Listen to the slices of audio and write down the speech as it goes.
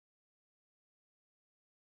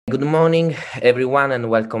Good morning, everyone, and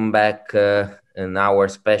welcome back in our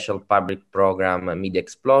special public program, Media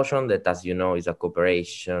Explosion, that, as you know, is a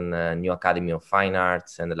cooperation, New Academy of Fine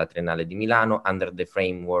Arts and La Triennale di Milano under the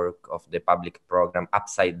framework of the public program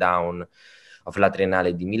Upside Down of La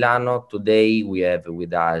Triennale di Milano. Today, we have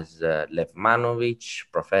with us Lev Manovich,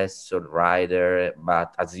 professor, writer,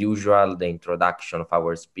 but as usual, the introduction of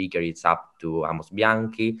our speaker is up to Amos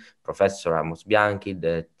Bianchi, Professor Amos Bianchi,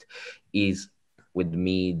 that is with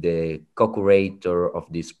me the co-curator of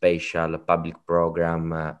this special public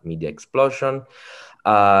program, Media Explosion.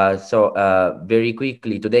 Very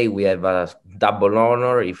quickly, today we have a double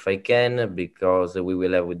honor, if I can, because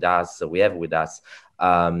we have with us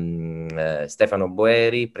Stefano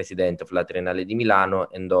Boeri, President of La Triennale di Milano,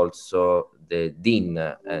 and also the Dean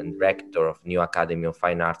and Rector of New Academy of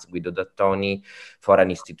Fine Arts, Guido Tattoni, for an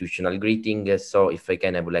institutional greeting. So if I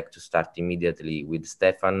can, I would like to start immediately with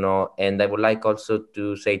Stefano. And I would like also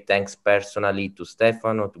to say thanks personally to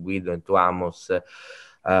Stefano, to Guido, and to Amos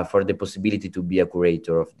for the possibility to be a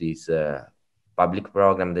curator of this public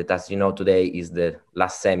program that, as you know, today is the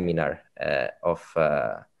last seminar of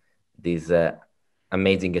this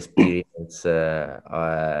amazing experience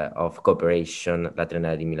of cooperation, La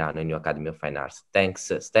Triennale di Milano and New Academy of Fine Arts. Thanks,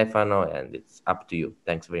 Stefano, and it's up to you.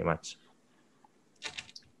 Thanks very much.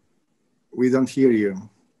 We don't hear you.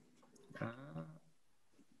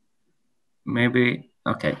 Maybe,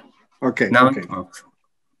 okay. Okay, now okay.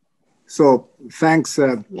 So thanks,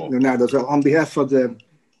 Leonardo. So on behalf of the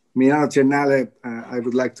Milano Triennale, I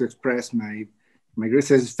would like to express my great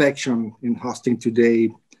satisfaction in hosting today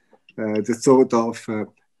the thought of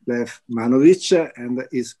Lev Manovich and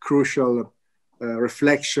his crucial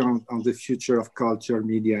reflection on the future of culture,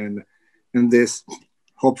 media, and in this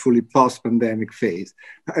hopefully post-pandemic phase.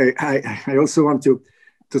 I also want to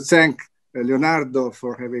thank Leonardo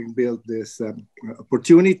for having built this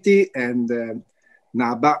opportunity, and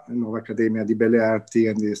NABA, Nuova Accademia di Belle Arti,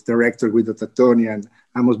 and its director Guido Tattoni and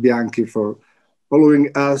Amos Bianchi for allowing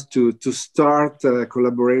us to start a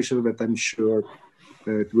collaboration that I'm sure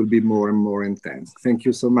it will be more and more intense. Thank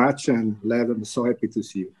you so much, and Lev, I'm so happy to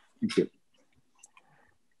see you. Thank you.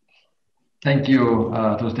 Thank you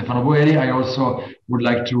to Stefano Boeri. I also would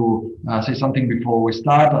like to say something before we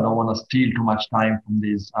start. I don't want to steal too much time from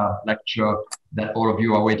this lecture that all of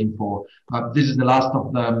you are waiting for. This is the last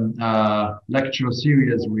of the lecture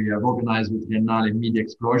series we have organized with Triennale Media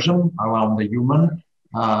Explosion around the human.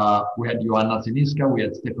 We had Joanna Ziniska, we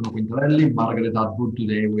had Stefano Quintarelli, Margaret Atwood.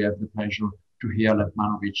 Today we have the pleasure to hear Lev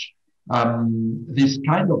Manovich. This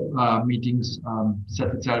kind of meetings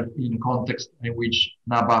set itself in a context in which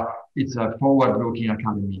NABA is a forward-looking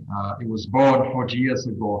academy. It was born 40 years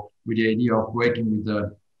ago with the idea of working with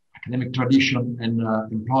the academic tradition and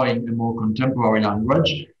employing a more contemporary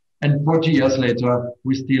language. And 40 years later,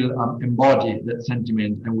 we still embody that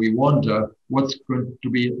sentiment, and we wonder what's going to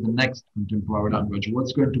be the next contemporary language,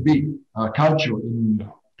 what's going to be culture in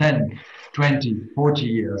 10, 20, 40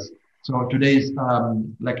 years. So today's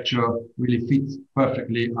lecture really fits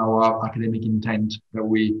perfectly our academic intent that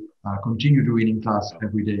we continue doing in class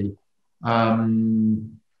every day.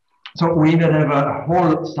 So we even have a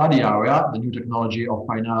whole study area, the new technology of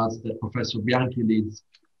fine arts that Professor Bianchi leads,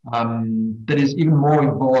 that is even more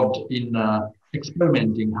involved in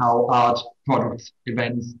experimenting how art, products,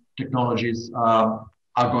 events, technologies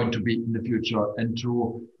are going to be in the future, and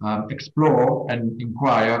to explore and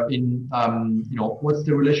inquire in, what's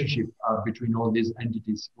the relationship between all these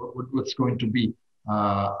entities, what's going to be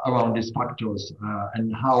around these factors,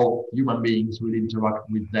 and how human beings will interact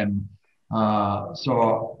with them.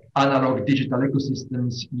 So analog digital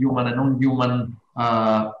ecosystems, human and non-human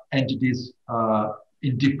entities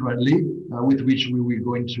indifferently, with which we will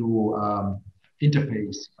going to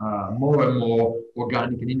interface more and more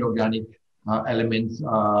organic and inorganic elements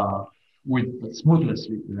with smoothly,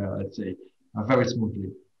 let's say, very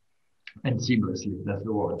smoothly and seamlessly, that's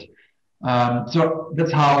the word. So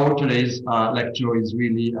that's how today's lecture is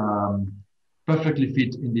really perfectly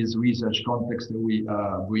fit in this research context that we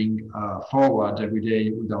bring forward every day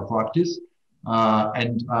with our practice.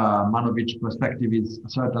 And Manovich's perspective is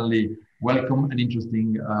certainly welcome and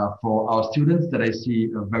interesting for our students that I see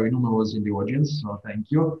very numerous in the audience, so thank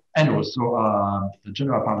you. And also the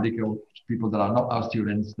general public, people that are not our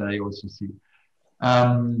students, that I also see.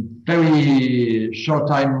 Very short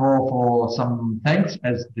time more for some thanks,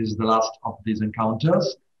 as this is the last of these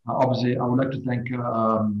encounters. Obviously, I would like to thank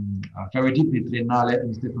very deeply Triennale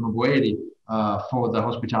and Stefano Boeri for the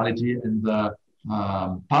hospitality and the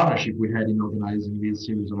partnership we had in organizing this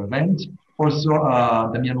series of events. Also,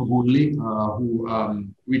 Damiano Gulli, who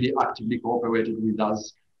really actively cooperated with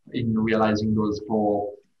us in realizing those 4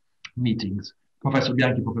 meetings. Professor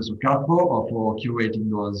Bianchi, Professor Caffo for curating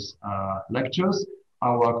those lectures.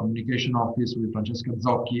 Our communication office with Francesca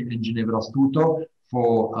Zocchi and Ginevra Astuto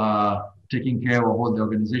for taking care of all the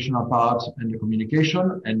organizational part and the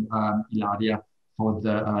communication, and Ilaria for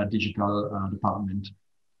the digital department.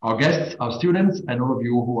 Our guests, our students, and all of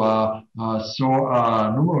you who are so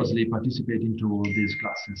numerously participating to these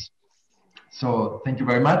classes. So thank you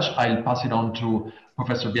very much. I'll pass it on to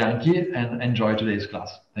Professor Bianchi and enjoy today's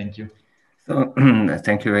class. Thank you. So,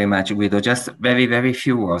 thank you very much, Guido. Just very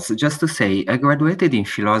few words. Just to say, I graduated in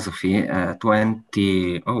philosophy more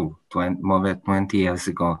than 20 years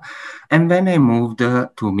ago. And then I moved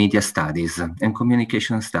to media studies and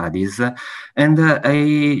communication studies. And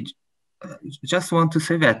I just want to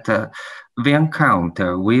say that the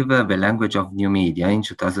encounter with the language of new media in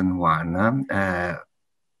 2001,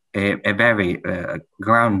 a very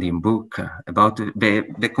grounding book about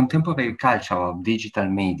the contemporary culture of digital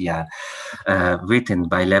media, written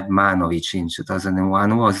by Lev Manovich in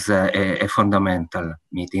 2001, was a fundamental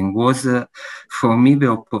meeting. Was for me the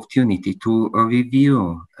opportunity to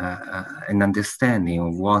review an understanding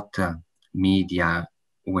of what media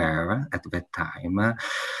were at that time,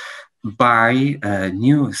 by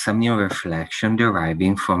some new reflection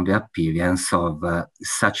deriving from the appearance of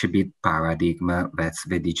such a big paradigm that's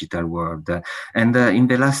the digital world. And in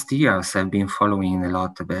the last years, I've been following a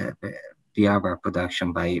lot the other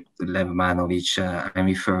production by Lev Manovich. I'm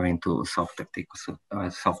referring to software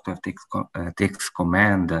text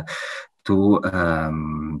command,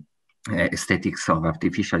 to aesthetics of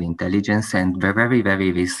artificial intelligence, and the very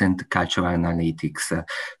recent cultural analytics.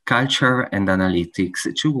 Culture and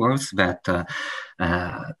analytics, two words that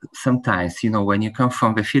sometimes, when you come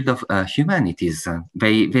from the field of humanities,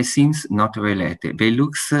 they seem not related.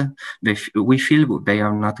 We feel they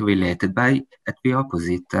are not related. But at the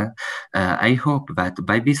opposite, I hope that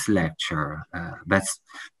by this lecture,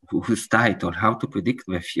 whose title, How to Predict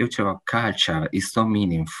the Future of Culture, is so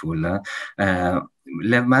meaningful,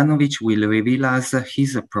 Lev Manovich will reveal us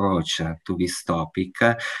his approach to this topic,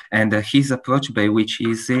 and his approach by which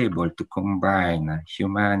he is able to combine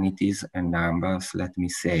humanities and numbers, let me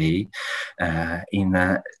say, in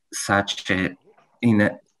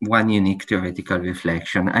one unique theoretical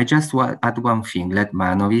reflection. I just want to add one thing. Lev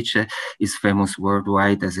Manovich is famous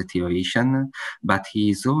worldwide as a theoretician, but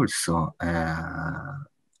he is also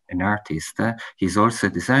an artist, he's also a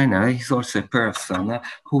designer, he's also a person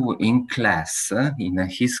who in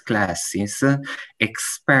his classes,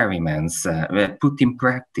 experiments, put in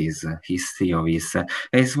practice his theories.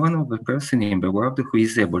 He's one of the persons in the world who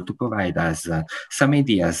is able to provide us some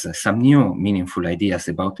ideas, some new meaningful ideas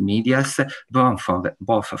about medias, both from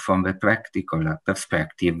the practical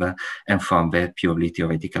perspective and from the purely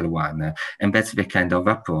theoretical one. And that's the kind of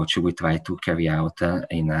approach we try to carry out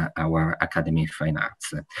in our Academy of Fine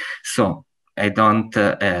Arts. So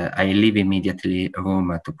I leave immediately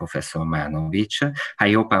room to Professor Manovich.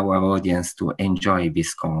 I hope our audience to enjoy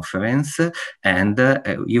this conference, and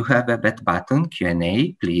you have that button,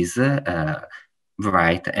 Q&A. Please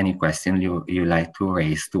write any question you like to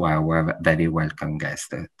raise to our very welcome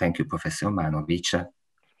guest. Thank you, Professor Manovich.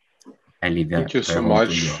 I leave Thank you so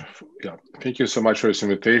much. Yeah, thank you so much for this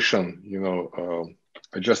invitation.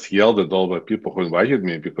 I just yelled at all the people who invited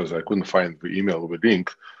me because I couldn't find the email with the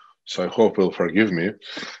link. So I hope you'll forgive me.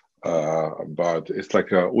 But it's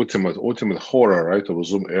like a ultimate horror, right, of a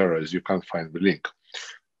Zoom era is you can't find the link.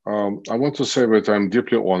 I want to say that I'm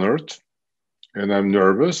deeply honored and I'm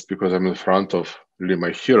nervous because I'm in front of really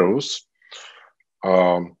my heroes.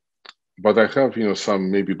 But I have,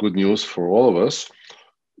 some maybe good news for all of us.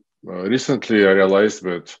 Recently, I realized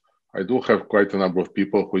that I do have quite a number of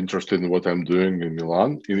people who are interested in what I'm doing in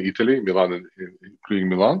Milan, in Italy, including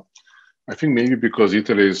Milan. I think maybe because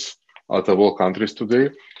Italy is, out of all countries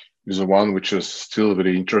today, is the one which is still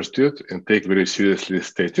very interested and take very seriously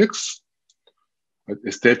aesthetics.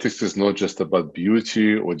 Aesthetics is not just about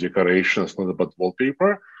beauty or decoration. It's not about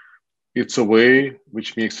wallpaper. It's a way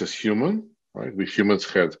which makes us human, right? We humans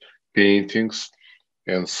had paintings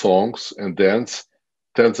and songs and dance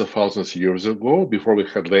tens of thousands of years ago, before we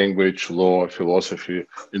had language, law, philosophy,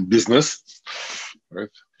 and business, right?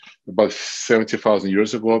 About 70,000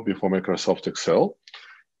 years ago, before Microsoft Excel.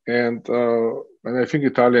 And I think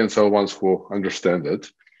Italians are the ones who understand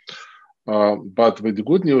it. But the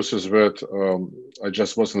good news is that I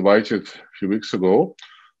just was invited a few weeks ago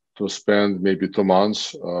to spend maybe 2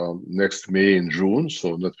 months next May and June,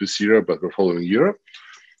 so not this year, but the following year,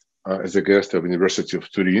 as a guest of University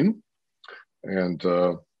of Turin. And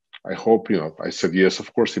I hope, I said yes,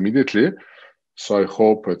 of course, immediately. So I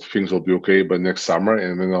hope that things will be okay by next summer,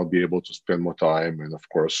 and then I'll be able to spend more time. And of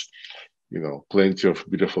course, plenty of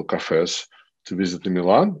beautiful cafes to visit in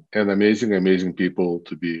Milan, and amazing people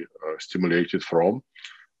to be stimulated from.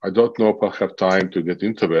 I don't know if I'll have time to get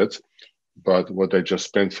into it, but what I just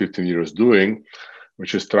spent 15 years doing,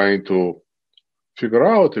 which is trying to figure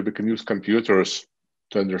out if we can use computers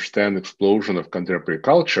to understand the explosion of contemporary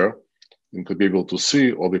culture and to be able to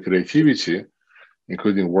see all the creativity,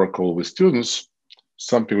 including work with students,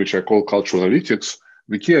 something which I call cultural analytics.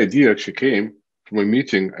 The key idea actually came from a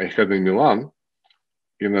meeting I had in Milan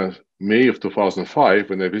in May of 2005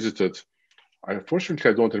 when I visited, unfortunately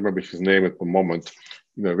I don't remember his name at the moment,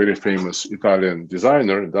 a very famous Italian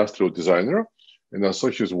designer, industrial designer, and I saw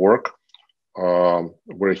his work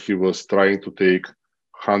where he was trying to take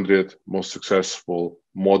 100 most successful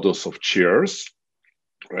models of chairs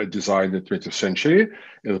designed in the 20th century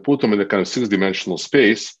and put them in a kind of 6-dimensional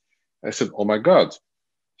space. I said, oh my God.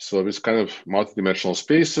 So this kind of multi-dimensional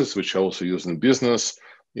spaces, which I also use in business,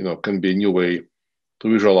 can be a new way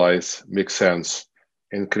to visualize, make sense,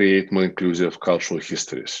 and create more inclusive cultural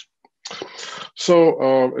histories.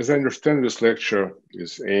 So as I understand, this lecture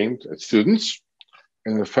is aimed at students.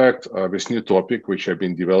 And in fact, this new topic, which I've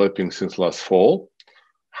been developing since last fall,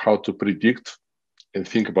 how to predict and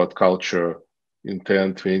think about culture in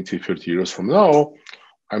 10, 20, 30 years from now,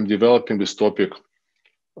 I'm developing this topic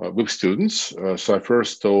with students. So I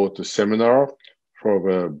first taught a seminar for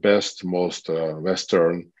the best, most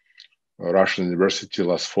Western Russian university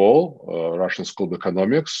last fall, Russian School of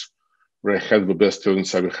Economics, where I had the best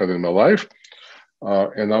students I've had in my life.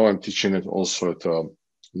 And now I'm teaching it also at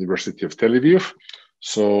University of Tel Aviv.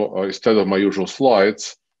 So instead of my usual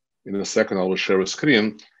slides, in a second I will share a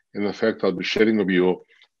screen. And in fact, I'll be sharing with you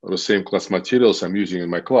the same class materials I'm using in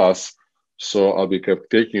my class. So I'll be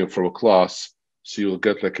taking it from a class. So you'll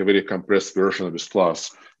get like a very compressed version of this class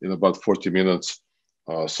in about 40 minutes.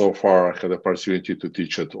 So far, I had the opportunity to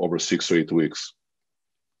teach it over 6 or 8 weeks.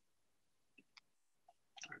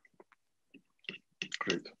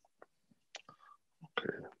 Great.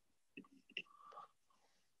 Okay.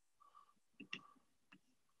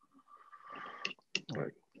 All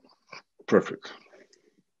right. Perfect.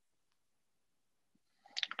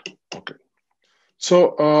 Okay.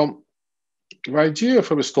 So the idea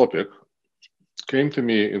for this topic came to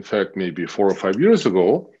me, in fact, maybe 4 or 5 years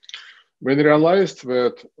ago, when I realized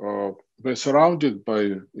that we're surrounded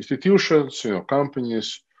by institutions,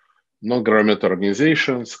 companies, non-governmental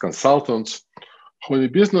organizations, consultants, who are in the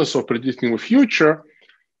business of predicting the future,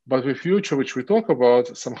 but the future which we talk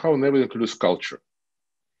about somehow never includes culture.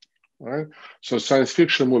 Right? So science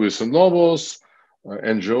fiction movies and novels,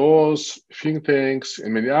 NGOs, think tanks,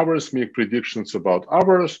 and many others make predictions about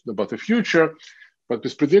the future, but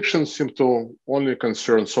these predictions seem to only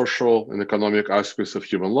concern social and economic aspects of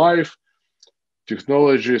human life,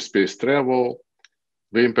 technology, space travel,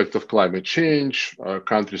 the impact of climate change,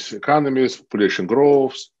 countries' economies, population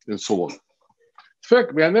growth, and so on. In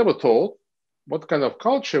fact, we are never told what kind of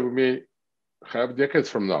culture we may have decades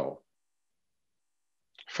from now.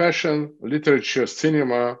 Fashion, literature,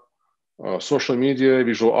 cinema, social media,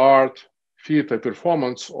 visual art, theater,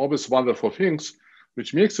 performance, all these wonderful things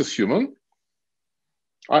which makes us human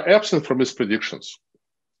are absent from these predictions.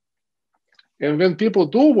 And when people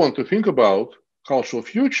do want to think about cultural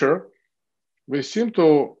future, we seem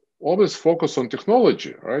to always focus on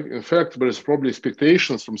technology, right? In fact, there is probably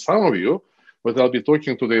expectations from some of you, but I'll be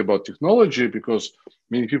talking today about technology because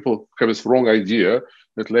many people have this wrong idea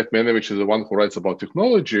that Lev Manovich is the one who writes about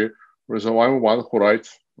technology, whereas I'm one who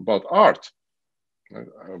writes about art.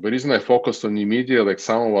 The reason I focused on new media, like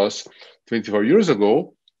some of us 25 years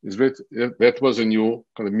ago, is that that was a new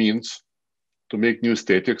kind of means to make new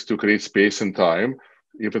aesthetics, to create space and time.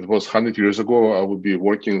 If it was 100 years ago, I would be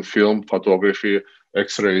working in film, photography,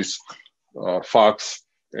 X-rays, fax,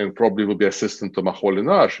 and probably would be assistant to Mahol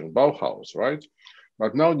Linage and Bauhaus, right?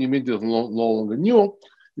 But now new media is no longer new.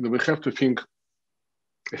 We have to think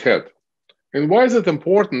ahead. And why is it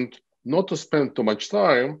important not to spend too much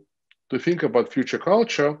time to think about future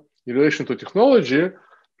culture in relation to technology?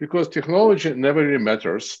 Because technology never really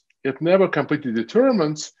matters. It never completely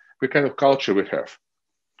determines the kind of culture we have,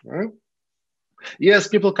 right? Yes,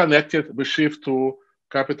 people connected, we shift to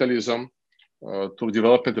capitalism, to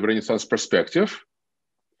development of Renaissance perspective,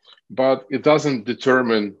 but it doesn't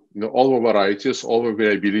determine all the varieties, all the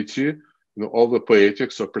variability, all the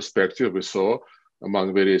poetics of perspective we saw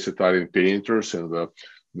among various Italian painters in the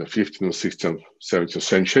 15th, 16th, 17th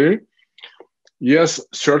century. Yes,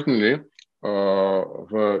 certainly,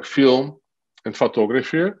 the film and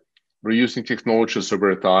photography were using technologies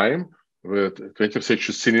over time that 20th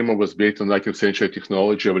century cinema was based on 19th century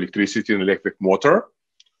technology of electricity and electric motor.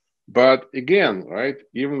 But again, right,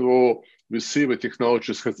 even though we see the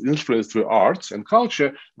technologies has influenced the arts and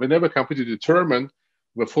culture, we never completely determine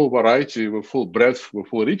the full variety, the full breadth, the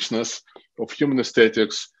full richness of human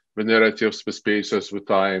aesthetics, the narratives, the spaces, the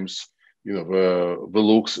times, the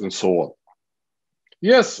looks, and so on.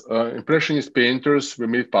 Yes, Impressionist painters were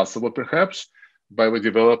made possible, perhaps, by the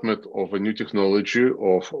development of a new technology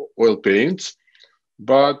of oil paints,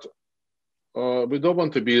 but we don't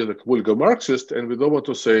want to be like vulgar Marxist, and we don't want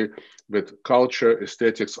to say that culture,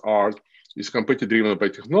 aesthetics, art is completely driven by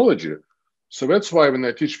technology. So that's why when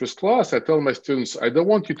I teach this class, I tell my students, I don't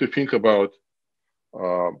want you to think about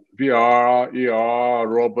VR, ER,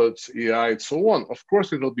 robots, AI, and so on. Of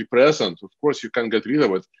course, it will be present. Of course, you can't get rid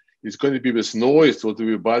of it. It's going to be this noise that will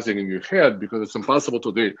be buzzing in your head because it's impossible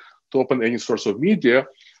today to open any source of media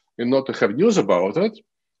and not to have news about it.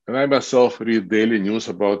 And I myself read daily news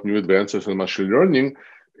about new advances in machine learning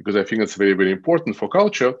because I think it's very, very important for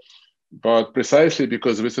culture. But precisely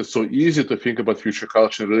because this is so easy to think about future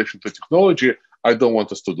culture in relation to technology, I don't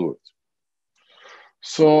want us to do it.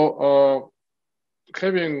 So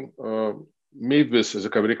having made this as a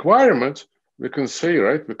kind of requirement, we can say,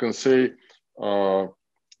 right? We can say,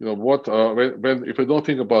 if we don't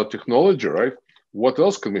think about technology, right? What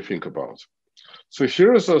else can we think about? So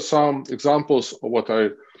here's some examples of what I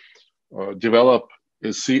develop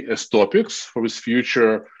and see as topics for this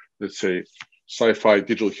future, let's say, sci-fi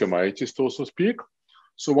digital humanities, so to speak.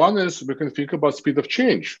 So one is we can think about speed of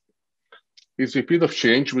change. Is the speed of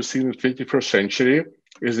change we see in the 21st century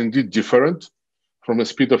is indeed different from the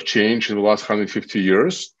speed of change in the last 150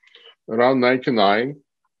 years. Around 99,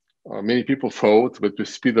 many people thought that the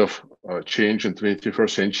speed of change in the 21st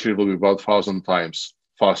century will be about 1,000 times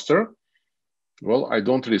faster. Well, I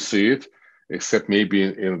don't really see it, except maybe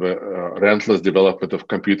in the relentless development of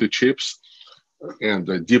computer chips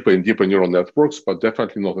and deeper and deeper neural networks, but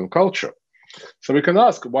definitely not in culture. So we can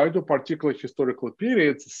ask, why do particular historical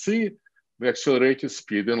periods see the accelerated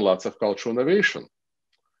speed in lots of cultural innovation?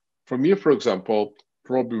 For me, for example,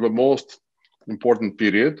 probably the most important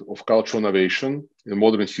period of cultural innovation in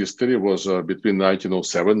modern history was between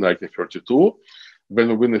 1907 and 1932,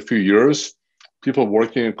 when within a few years, people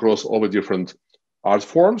working across all the different art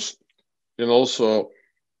forms and also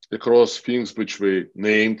across things which we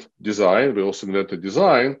named design. We also invented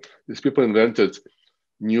design. These people invented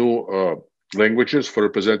new languages for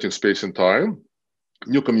representing space and time,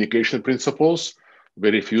 new communication principles.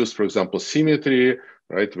 They refused, for example, symmetry,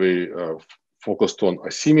 right? We focused on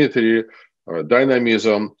asymmetry,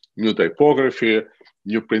 dynamism, new typography,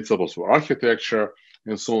 new principles for architecture,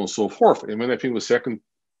 and so on and so forth. And then I think the second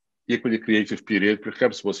equally creative period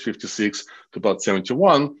perhaps was 56 to about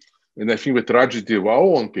 71. And I think the tragedy of our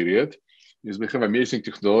own period is we have amazing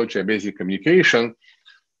technology, amazing communication,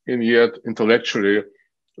 and yet intellectually,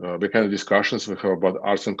 the kind of discussions we have about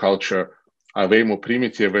arts and culture are way more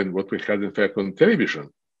primitive than what we had, in fact, on television,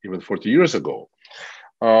 even 40 years ago.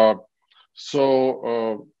 Can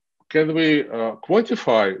we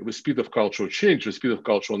quantify the speed of cultural change, the speed of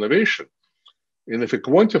cultural innovation? And if we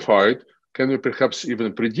quantify it, can we perhaps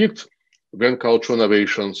even predict when cultural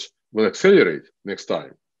innovations will accelerate next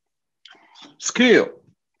time? Scale.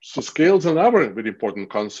 So scale is another very important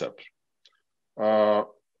concept.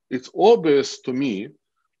 It's obvious to me,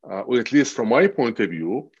 or at least from my point of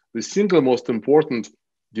view, the single most important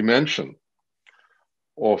dimension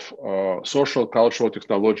of social, cultural,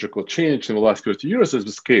 technological change in the last 30 years is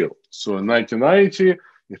the scale. So in 1990,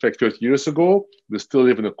 in fact, 30 years ago, we still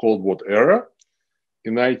live in a Cold War era.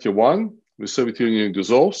 In 91, the Soviet Union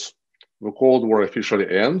dissolves. The Cold War officially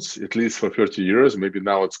ends, at least for 30 years. Maybe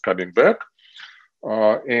now it's coming back.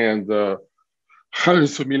 And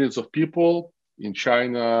hundreds of millions of people in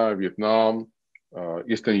China, Vietnam,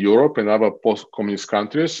 Eastern Europe, and other post-communist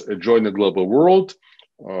countries join the global world.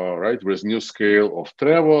 Right, there's new scale of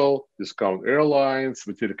travel, discount airlines,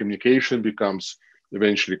 the telecommunication becomes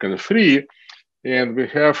eventually kind of free. And we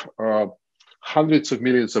have hundreds of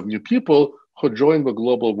millions of new people who join the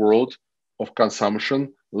global world of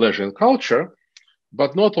consumption, leisure, and culture.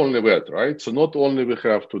 But not only that, right? So not only we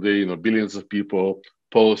have today, billions of people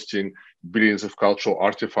posting billions of cultural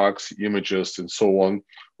artifacts, images, and so on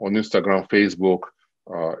Instagram, Facebook,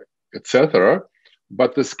 etc.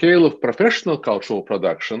 But the scale of professional cultural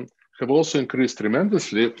production have also increased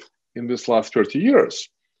tremendously in this last 30 years.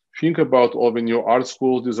 Think about all the new art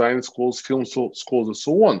schools, design schools, film schools, and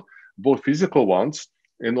so on, both physical ones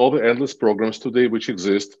and all the endless programs today which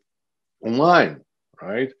exist online,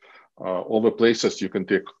 right? All the places you can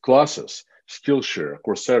take classes, Skillshare,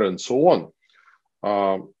 Coursera, and so on.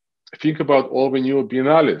 think about all the new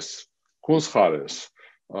biennales, Kunsthalles,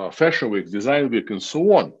 Fashion Week, Design Week, and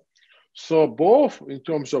so on. So both in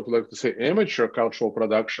terms of, like to say, amateur cultural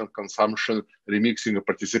production, consumption, remixing, and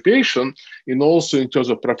participation, and also in terms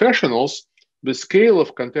of professionals, the scale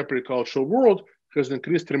of contemporary cultural world has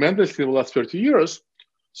increased tremendously in the last 30 years.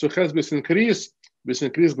 So has this increased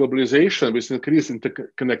globalization, this increased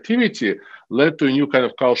interconnectivity led to a new kind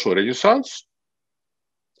of cultural renaissance?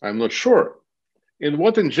 I'm not sure. And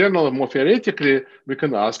what in general, more theoretically, we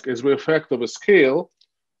can ask is the effect of a scale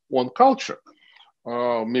on culture.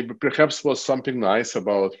 Maybe perhaps was something nice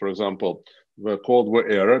about, for example, the Cold War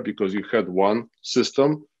era, because you had one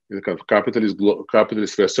system in the kind of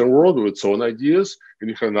capitalist Western world with its own ideas, and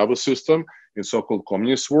you had another system in so-called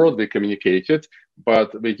communist world. They communicated,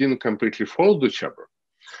 but they didn't completely follow each other.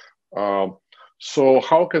 So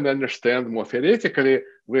how can I understand more theoretically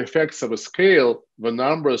the effects of a scale, the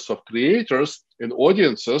numbers of creators and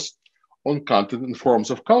audiences on content and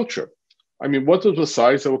forms of culture? I mean, what is the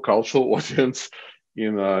size of a cultural audience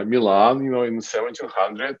in Milan, in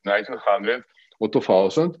 1700, 1900, or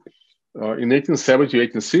 2000? In 1870,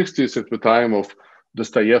 1860s, at the time of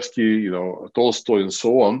Dostoevsky, Tolstoy, and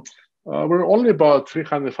so on, were only about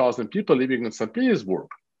 300,000 people living in St. Petersburg.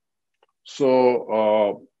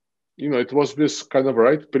 So, it was this kind of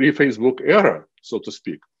pre-Facebook era, so to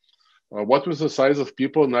speak. What was the size of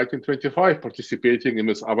people in 1925 participating in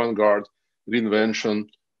this avant-garde reinvention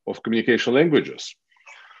of communication languages?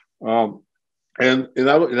 And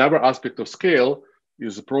another aspect of scale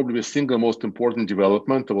is probably the single most important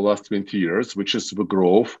development of the last 20 years, which is the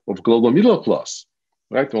growth of global middle class.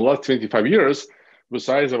 Right? In the last 25 years, the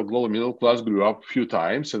size of global middle class grew up a few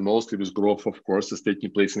times, and mostly this growth, of course, is taking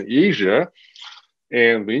place in Asia.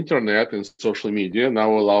 And the internet and social media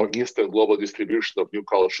now allow instant global distribution of new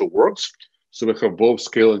cultural works. So we have both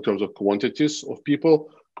scale in terms of quantities of people,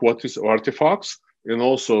 quantities of artifacts, and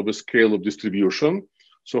also the scale of distribution.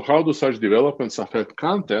 So how do such developments affect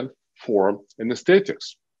content, form, and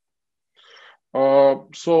aesthetics?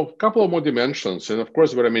 So a couple of more dimensions, and of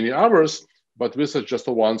course there are many others, but this is just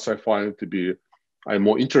the ones I find to be I'm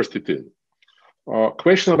more interested in.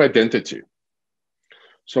 Question of identity.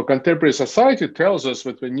 So contemporary society tells us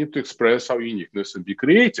that we need to express our uniqueness and be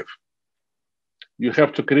creative. You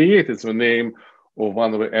have to create, it's the name of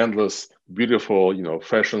one of the endless, beautiful,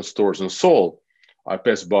 fashion stores in Seoul. I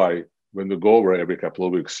pass by when we go over every couple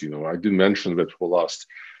of weeks. I didn't mention that for the last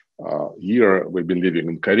year, we've been living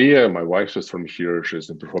in Korea. My wife is from here.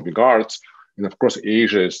 She's in performing arts. And of course,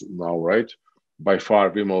 Asia is now, by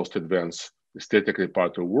far the most advanced aesthetically part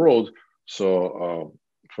of the world. So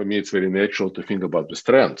for me, it's very natural to think about the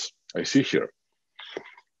trends I see here.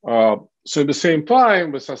 So at the same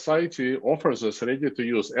time, the society offers us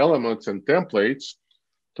ready-to-use elements and templates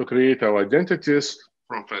to create our identities,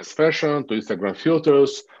 from fast fashion to Instagram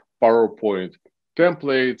filters, PowerPoint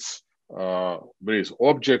templates, various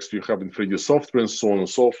objects you have in 3D software, and so on and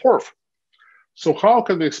so forth. So how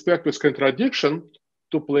can we expect this contradiction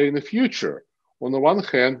to play in the future? On the one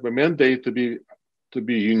hand, the mandate to be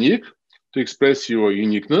unique, to express your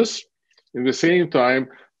uniqueness, at the same time,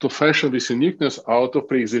 to fashion this uniqueness out of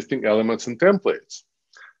pre-existing elements and templates.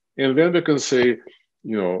 And then we can say,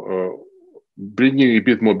 bringing a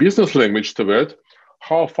bit more business language to that,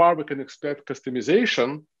 how far we can expect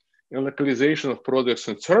customization and localization of products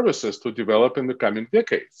and services to develop in the coming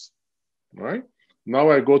decades, right? Now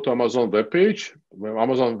I go to Amazon webpage.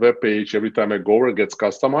 Amazon webpage, every time I go over, it gets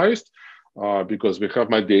customized because we have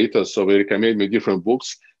my data, so they recommend me different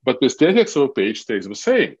books, but the aesthetics of the page stays the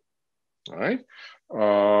same, right?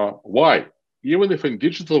 Why? Even if in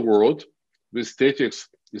digital world, the aesthetics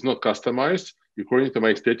is not customized, according to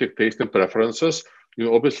my aesthetic taste and preferences,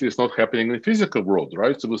 obviously it's not happening in the physical world,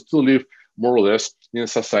 right? So we still live more or less in a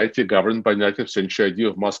society governed by 19th century idea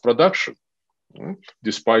of mass production, right?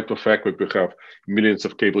 Despite the fact that we have millions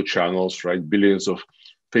of cable channels, right? Billions of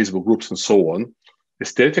Facebook groups and so on.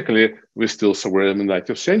 Aesthetically, we're still somewhere in the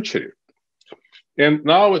 19th century. And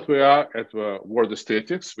now that we are at the word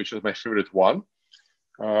aesthetics, which is my favorite one.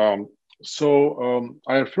 I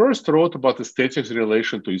first wrote about aesthetics in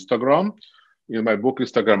relation to Instagram in my book,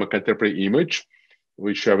 Instagram, A Contemporary Image,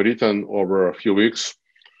 which I've written over a few weeks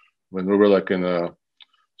when we were in a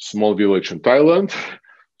small village in Thailand.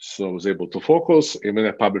 So I was able to focus, and then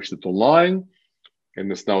I published it online,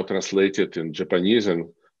 and it's now translated in Japanese and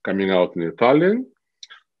coming out in Italian.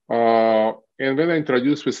 And then I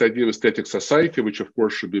introduced this idea of aesthetic society, which of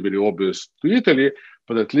course should be very obvious to Italy,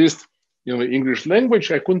 but at least in the English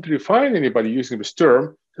language, I couldn't really find anybody using this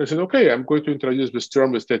term. So I said, okay, I'm going to introduce this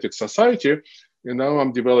term, aesthetic society. And now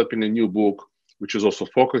I'm developing a new book, which is also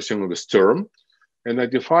focusing on this term. And I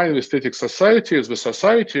define aesthetic society as the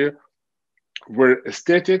society where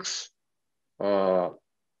aesthetics,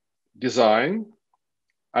 design,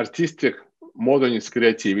 artistic modernist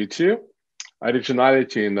creativity,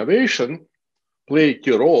 originality, innovation play a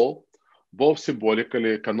key role, both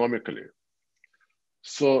symbolically and economically.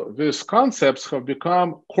 So these concepts have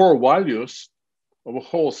become core values of a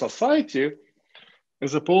whole society,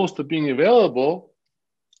 as opposed to being available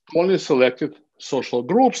to only selected social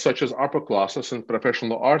groups, such as upper classes and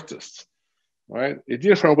professional artists. Right? A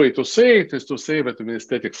different way to say it is to say that in an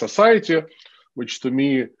aesthetic society, which to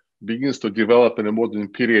me begins to develop in a modern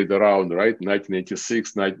period around, right,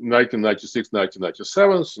 1996,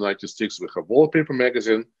 1997. So 96, we have Wallpaper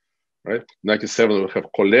magazine, right? 97, we have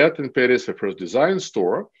Colette in Paris, the first design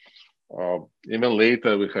store. Even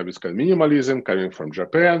later, we have this kind of minimalism coming from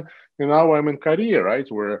Japan. And now I'm in Korea, right,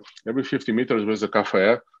 where every 50 meters there's a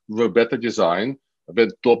cafe with better design,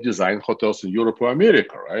 with top design hotels in Europe or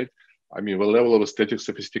America, right? I mean, the level of aesthetic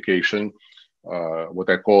sophistication, what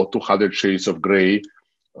I call 200 shades of gray,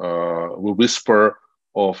 we whisper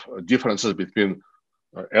of differences between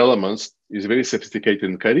elements is very sophisticated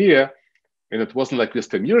in Korea. And it wasn't like this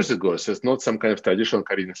 10 years ago. So it's not some kind of traditional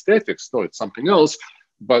Korean aesthetics. No, it's something else.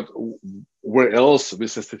 But where else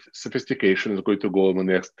this sophistication is going to go in the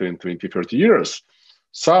next 10, 20, 30 years?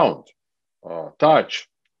 Sound, touch,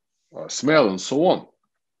 smell, and so on.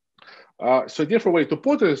 So a different way to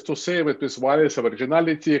put it is to say that this values of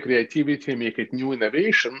originality, creativity, make it new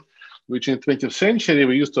innovation, which in the 20th century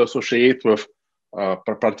we used to associate with a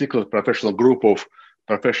particular professional group of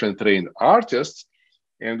professionally trained artists.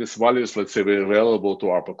 And these values, let's say, were available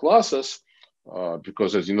to upper classes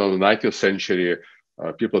because, as you know, in the 19th century,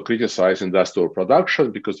 people criticized industrial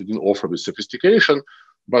production because it didn't offer this sophistication.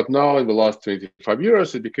 But now in the last 25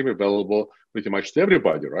 years, it became available pretty much to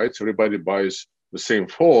everybody, right? So everybody buys the same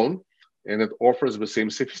phone and it offers the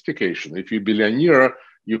same sophistication. If you're a billionaire,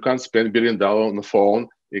 you can't spend $1 billion on the phone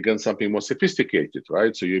against something more sophisticated,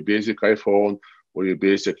 right? So your basic iPhone or your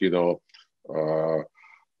basic,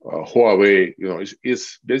 Huawei,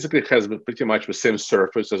 is basically has pretty much the same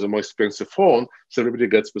surface as a more expensive phone, so everybody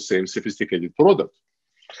gets the same sophisticated product.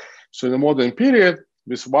 So in the modern period,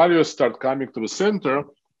 these values start coming to the center,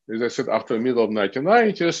 as I said, after the middle of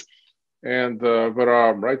 1990s, and there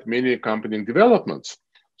are many accompanying developments.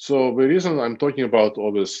 So the reason I'm talking about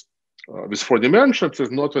all this, these 4 dimensions is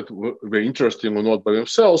not that they're interesting or not by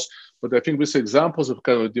themselves, but I think these examples of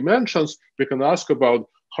kind of dimensions, we can ask about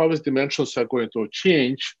how these dimensions are going to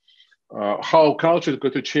change, how culture is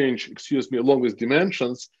going to change, along with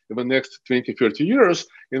dimensions in the next 20, 30 years,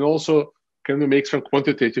 and also can we make some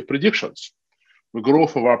quantitative predictions. The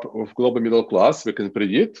growth of global middle class, we can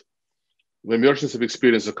predict. The emergence of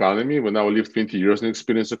experience economy, we now live 20 years in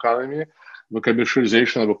experience economy. The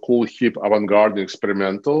commercialization of a cool, hip, avant-garde, and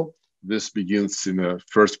experimental. This begins in the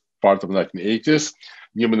first part of the 1980s.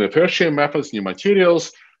 New manufacturing methods, new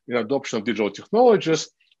materials, and adoption of digital technologies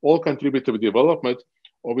all contribute to the development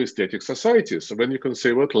of aesthetic societies. So when you can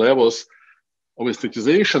say what levels of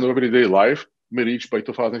aestheticization of everyday life may reach by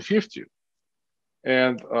 2050.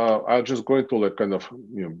 And I'm just going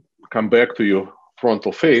to come back to your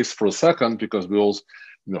frontal face for a second, because we all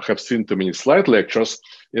have seen too many slide lectures.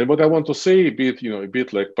 And what I want to say a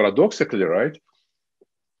bit like paradoxically, right?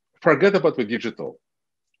 Forget about the digital.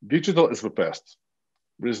 Digital is the past.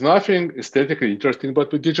 There is nothing aesthetically interesting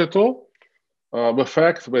about the digital. The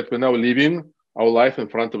fact that we're now living our life in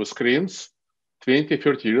front of the screens, 20,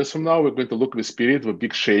 30 years from now, we're going to look with spirit with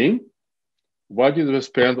big shame. Why did we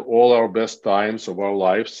spend all our best times of our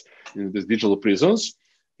lives in these digital prisons?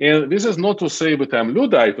 And this is not to say that I'm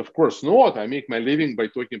Luddite, of course not. I make my living by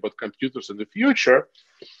talking about computers in the future.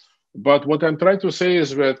 But what I'm trying to say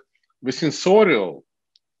is that the sensorial,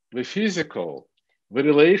 the physical, the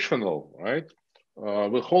relational, right?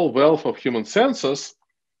 The whole wealth of human senses,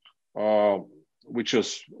 which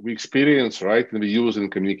is we experience, right, and we use in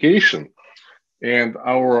communication. And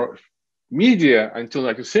our media until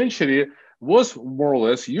the 19th century was more or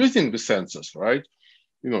less using the senses, right?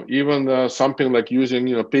 Even something like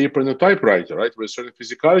using, paper and a typewriter, right? With a certain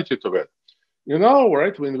physicality to that.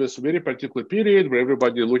 Right, we're in this very particular period where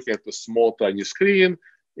everybody looking at the small, tiny screen,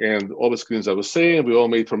 and all the screens are the same. We all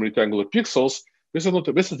made from rectangular pixels. This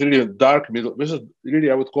is really a dark middle. This is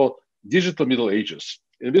really, I would call, digital Middle Ages.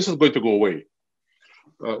 And this is going to go away.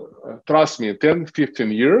 Trust me, 10,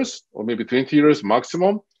 15 years, or maybe 20 years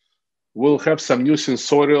maximum, we'll have some new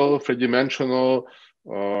sensorial, three-dimensional,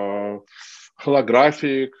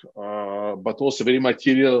 holographic, but also very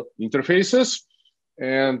material interfaces.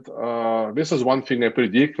 And this is one thing I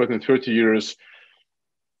predict, that in 30 years,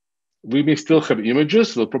 We may still have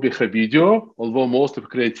images, we'll probably have video, although most of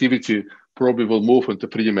creativity probably will move into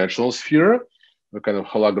three-dimensional sphere, a kind of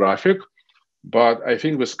holographic. But I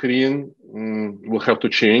think the screen will have to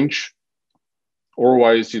change.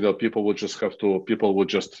 Otherwise, people will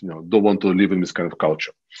just, don't want to live in this kind of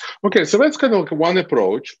culture. Okay, so that's kind of like one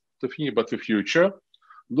approach to think about the future,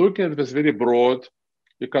 looking at this very broad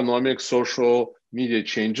economic, social, media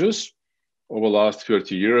changes over the last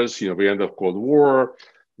 30 years, the end of Cold War,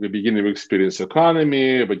 the beginning of experience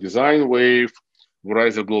economy, the design wave, the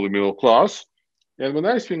rise of global middle class. And the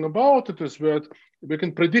nice thing about it is that we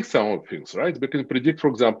can predict some of things, right? We can predict, for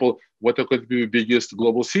example, what are going to be the biggest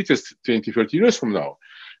global cities 20, 30 years from now.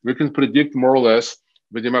 We can predict more or less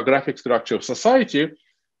the demographic structure of society.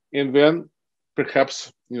 And then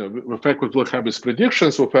perhaps, the fact that we'll have these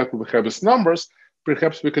predictions, the fact that we have these numbers,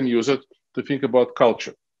 perhaps we can use it to think about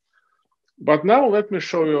culture. But now let me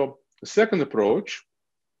show you a second approach.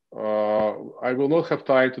 I will not have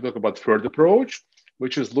time to talk about third approach,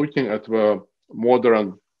 which is looking at the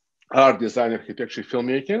modern art, design, architecture,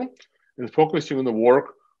 filmmaking, and focusing on the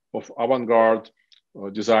work of avant-garde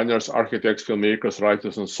designers, architects, filmmakers,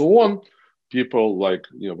 writers, and so on. People like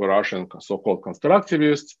the Russian so-called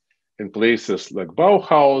constructivists in places like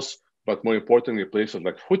Bauhaus, but more importantly, places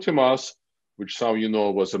like Futimas, which some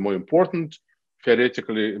was a more important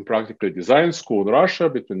theoretically and practically design school in Russia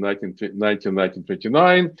between 1990 and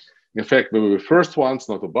 1929. In fact, we were the first ones,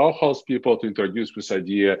 not the Bauhaus people, to introduce this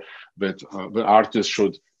idea that the artists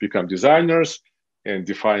should become designers and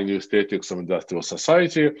define new aesthetics of industrial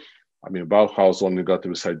society. I mean, Bauhaus only got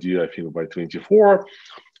this idea, I think, by 24.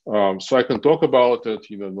 So I can talk about it.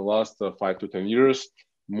 In the last 5 to 10 years,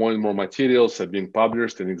 more and more materials have been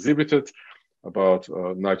published and exhibited about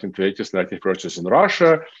 1920s, 1930s in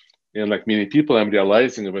Russia. And like many people, I'm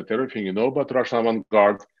realizing that everything you know about Russian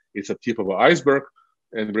avant-garde is a tip of the iceberg.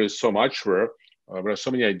 And there is so much where there are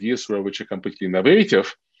so many ideas which are completely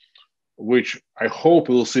innovative, which I hope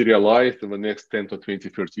we'll see realized in the next 10 to 20,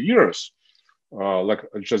 30 years. Like,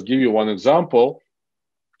 I'll just give you one example.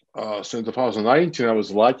 So in 2019, I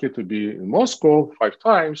was lucky to be in Moscow 5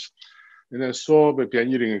 times, and I saw the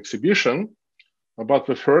pioneering exhibition about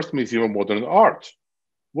the first Museum of Modern Art.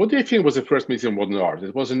 What do you think was the first Museum of Modern Art?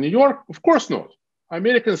 It was in New York? Of course not.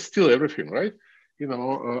 Americans steal everything, right?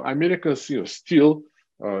 Americans steal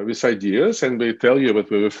these ideas, and they tell you that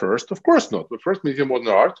we were first. Of course not. The first Museum of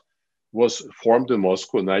Modern Art was formed in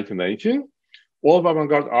Moscow in 1919. All of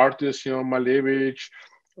avant-garde artists, Malevich,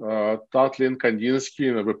 Tatlin,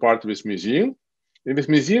 Kandinsky, were part of this museum. And this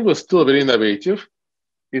museum was still very innovative.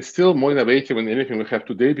 It's still more innovative than anything we have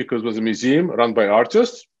today because it was a museum run by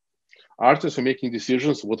artists. Artists are making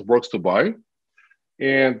decisions what works to buy.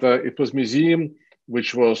 And it was a museum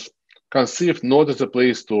which was conceived not as a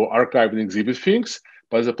place to archive and exhibit things,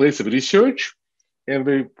 but as a place of research. And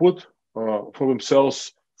they put for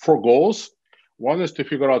themselves 4 goals. One is to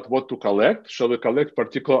figure out what to collect. Shall we collect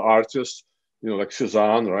particular artists, like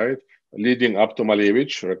Cezanne, right? Leading up to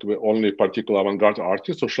Malevich, right? We're only particular avant-garde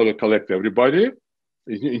artists, or shall we collect everybody?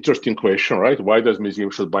 It's an interesting question, right? Why does museum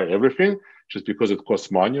should buy everything? Just because it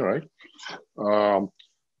costs money, right?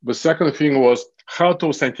 The second thing was how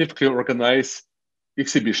to scientifically organize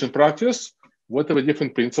exhibition practice. What are the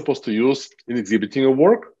different principles to use in exhibiting a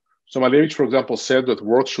work? So Malevich, for example, said that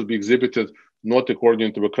works should be exhibited not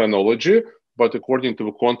according to the chronology, but according to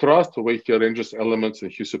the contrast, the way he arranges elements in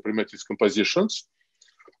his supremacist compositions.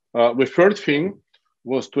 The third thing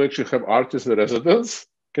was to actually have artists in residence.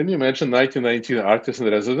 Can you imagine 1919 artists in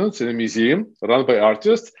residence in a museum run by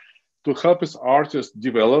artists to help his artists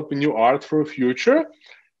develop new art for the future?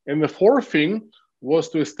 And the fourth thing was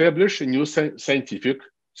to establish a new scientific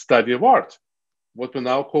study of art, what we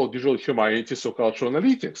now call digital humanities or cultural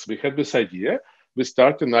analytics. We had this idea. We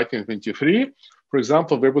started in 1923. For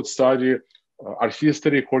example, we would study art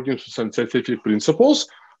history according to some scientific principles.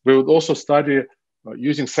 We would also study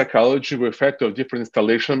using psychology the effect of different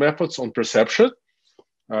installation methods on perception.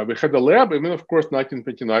 We had a lab, and then, of course,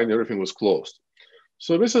 1929, everything was closed.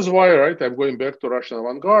 So this is why, right, I'm going back to Russian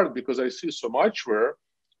avant-garde, because I see so much where,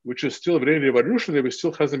 which is still very revolutionary, but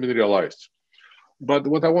still hasn't been realized. But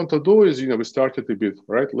what I want to do is, we started a bit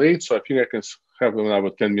late, so I think I can have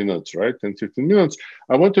another 10 minutes, right, 10, 15 minutes.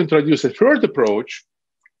 I want to introduce a third approach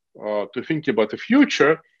to think about the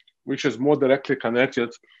future, which is more directly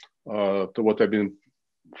connected to what I've been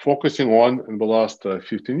focusing on in the last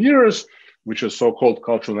 15 years, which is so-called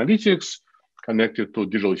cultural analytics, connected to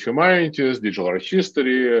digital humanities, digital art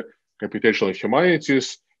history, computational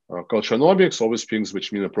humanities, culturenomics, all these things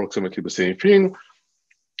which mean approximately the same thing,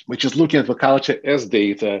 which is looking at the culture as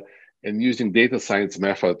data and using data science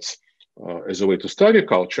methods as a way to study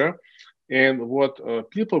culture. And what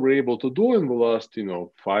people were able to do in the last,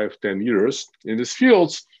 5-10 years in these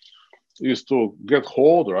fields is to get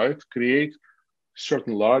hold, right, create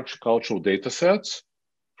certain large cultural data sets.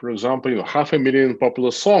 For example, 500,000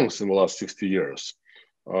 popular songs in the last 60 years,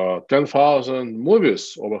 10,000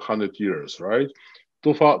 movies over 100 years, right?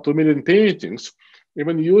 2 million paintings,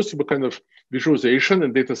 even use the kind of visualization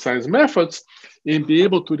and data science methods and be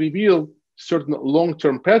able to reveal certain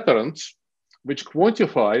long-term patterns which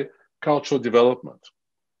quantify cultural development.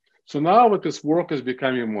 So now that this work is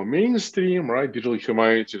becoming more mainstream, right? Digital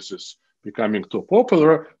humanities is becoming too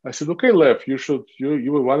popular. I said, okay, Lev, you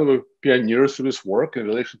were one of the pioneers of this work in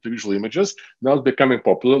relation to visual images. Now it's becoming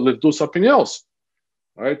popular. Let's do something else,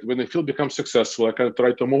 right? When the field becomes successful, I can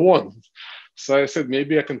try to move on. So I said,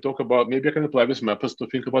 maybe I can apply these methods to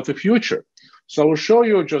think about the future. So I will show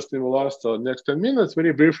you just in the last next 10 minutes,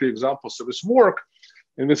 very briefly, examples of this work.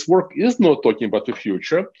 And this work is not talking about the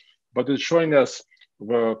future, but it's showing us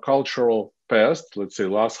the cultural past, let's say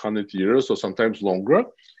last 100 years or sometimes longer,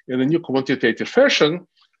 in a new quantitative fashion.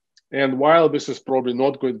 And while this is probably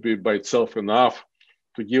not going to be by itself enough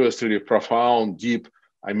to give us really profound, deep,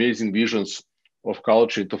 amazing visions of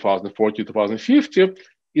culture in 2040, 2050,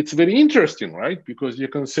 it's very interesting, right? Because you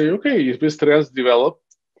can say, okay, if these trends develop,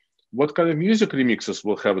 what kind of music remixes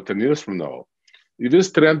we'll have 10 years from now? If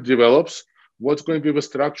this trend develops, what's going to be the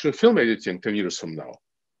structure of film editing 10 years from now,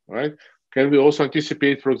 right? Can we also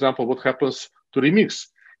anticipate, for example, what happens to remix?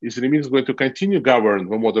 Is remix going to continue to govern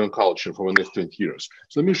the modern culture for the next 20 years?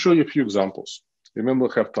 So let me show you a few examples. And then we'll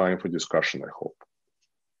have time for discussion, I hope.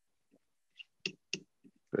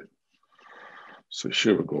 Okay. So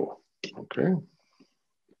here we go, okay.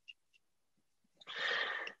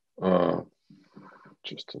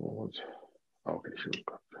 Just a moment. Okay, here we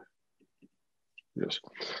go. Yes.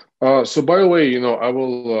 So by the way, I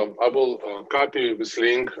will copy this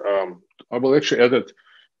link. I will actually edit.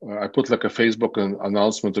 I put like a Facebook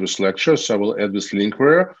announcement of this lecture, so I will add this link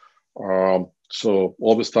there. So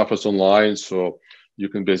all the stuff is online, so you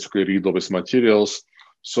can basically read all these materials.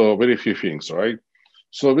 So very few things, right?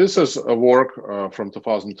 So this is a work from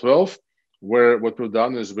 2012, where what we've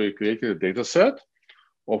done is we created a data set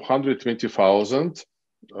of 120,000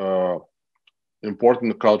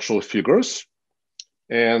 important cultural figures.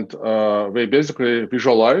 And we basically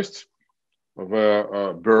visualized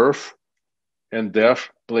the birth and death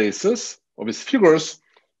places of these figures.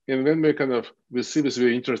 And then we see this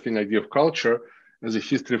very interesting idea of culture as a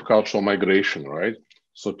history of cultural migration, right?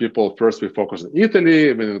 So people first we focus on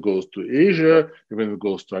Italy, then it goes to Asia, then it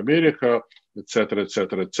goes to America, etc.,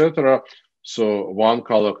 etc., etc. So one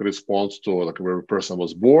color corresponds to like where a person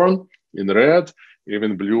was born in red,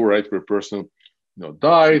 even blue, right, where a person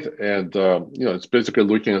died, and it's basically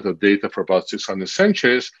looking at the data for about 600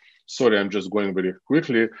 centuries. Sorry, I'm just going very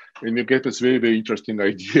quickly, and you get this very, very interesting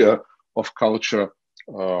idea of culture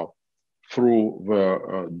through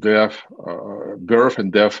the birth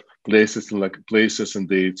and death places, and like places and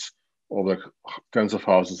dates of like tens of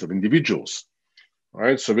thousands of individuals.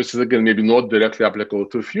 Right. So this is again maybe not directly applicable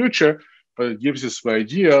to the future, but it gives us the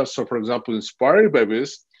idea. So, for example, inspired by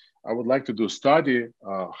this, I would like to do a study,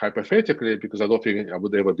 hypothetically, because I don't think I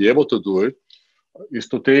would ever be able to do it, is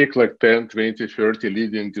to take like 10, 20, 30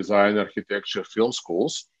 leading design, architecture, film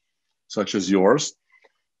schools, such as yours,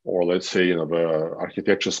 or let's say, the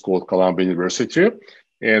architecture school at Columbia University,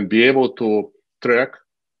 and be able to track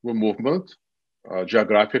the movement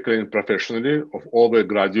geographically and professionally of all the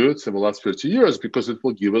graduates in the last 30 years, because it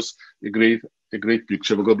will give us a great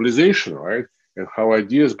picture of globalization, right? And how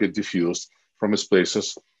ideas get diffused from these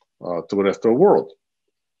places to the rest of the world,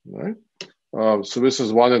 right? So this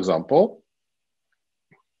is one example.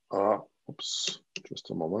 Oops, just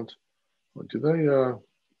a moment. What did I?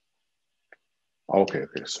 Okay,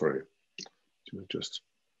 sorry.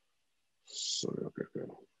 Sorry, okay.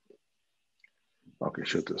 Okay,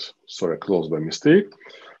 shoot this. Sorry, I closed by mistake.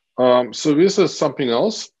 So this is something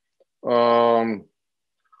else.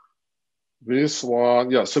 This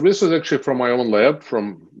one, yeah. So this is actually from my own lab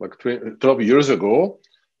from like 12 years ago.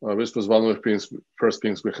 This was one of the first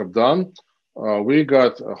things we have done. We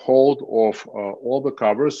got a hold of all the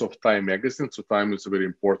covers of Time magazine. So Time is a very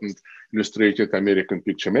important illustrated American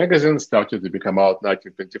picture magazine, started to become out in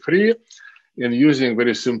 1923. And using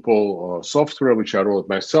very simple software, which I wrote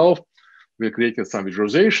myself, we created some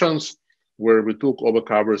visualizations where we took all the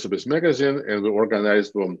covers of this magazine and we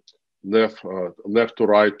organized them left to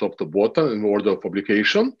right, top to bottom in order of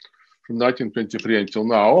publication from 1923 until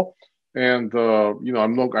now. And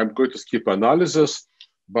I'm going to skip analysis,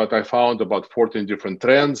 but I found about 14 different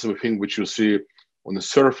trends within which you see on the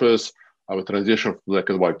surface of a transition from black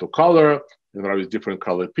and white to color, and there are different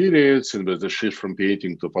color periods, and there's a shift from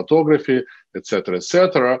painting to photography, etc.,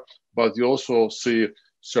 etc. But you also see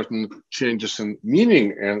certain changes in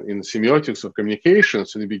meaning and in semiotics of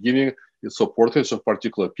communications. In the beginning, it's all portraits of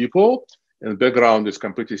particular people, and background is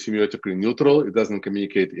completely semiotically neutral. It doesn't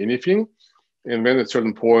communicate anything. And then at a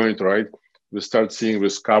certain point, right, we start seeing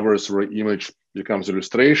these covers where image becomes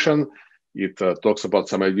illustration. It talks about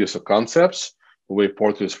some ideas or concepts, the way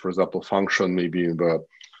portraits, for example, function maybe in the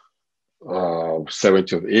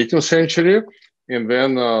 17th, 18th century. And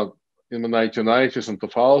then in the 1990s and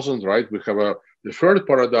 2000s, right, we have the third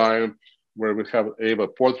paradigm where we have either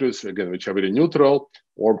portraits, again, which are very neutral,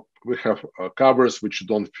 or we have covers which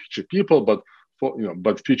don't feature people, but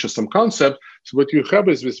but feature some concept. So what you have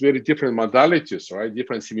is with very different modalities, right?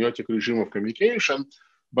 Different semiotic regime of communication.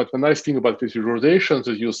 But the nice thing about visualizations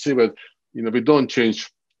is you see that we don't change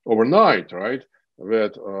overnight, right?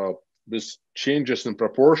 That this changes in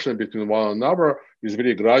proportion between one another is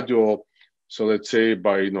very gradual. So let's say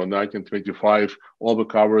by 1925, all the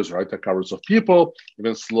covers, right, are covers of people. And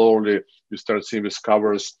then slowly you start seeing these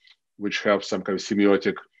covers which have some kind of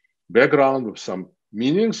semiotic background with some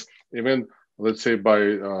meanings. Even let's say by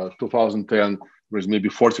 2010, there's maybe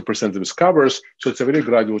 40% of these covers. So it's a very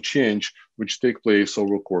gradual change which take place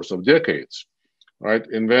over the course of decades, right?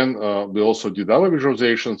 And then we also did other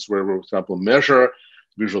visualizations where we, for example, measure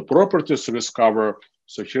visual properties of this cover.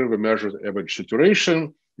 So here we measured average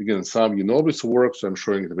saturation. Again, some this work, so I'm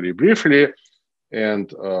showing it very briefly.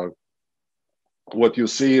 And what you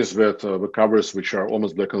see is that the covers which are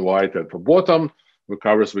almost black and white at the bottom, the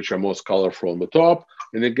covers which are most colorful on the top.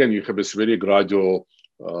 And again, you have this very gradual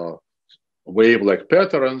wave-like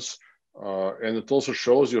patterns. And it also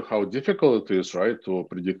shows you how difficult it is, right, to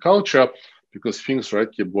predict culture, because things,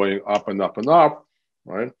 right, keep going up and up and up,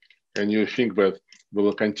 right? And you think that they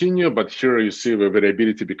will continue, but here you see the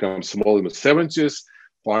variability becomes small in the 70s,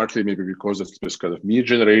 partly maybe because it's this kind of me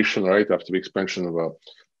generation, right, after the expansion of the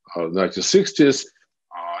 1960s,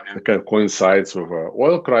 and it kind of coincides with the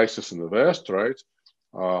oil crisis in the West, right?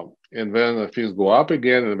 And then things go up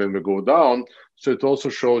again, and then they go down. So it also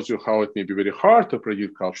shows you how it may be very hard to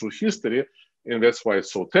predict cultural history, and that's why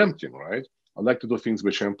it's so tempting, right? I like to do things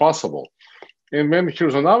which are impossible. And then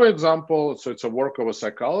here's another example. So it's a work of a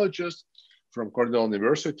psychologist from Cornell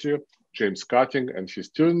University, James Cutting, and his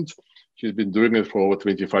student. He's been doing it for over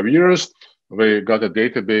 25 years. They got a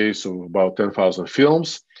database of about 10,000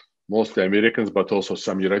 films, mostly Americans, but also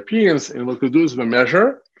some Europeans. And what we do is we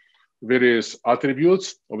measure various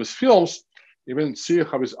attributes of his films, even see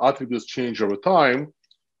how his attributes change over time.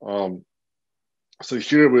 So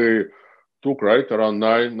here we took, right, around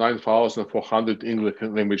 9,400 English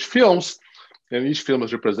language films, and each film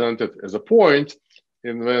is represented as a point.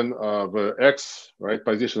 And then the X, right,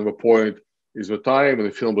 position of a point is the time when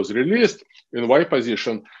the film was released. In the Y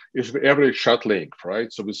position is the average shot length,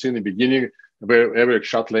 right? So we see in the beginning, the average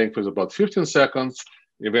shot length is about 15 seconds.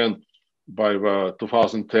 Even by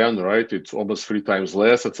 2010, right, it's almost 3 times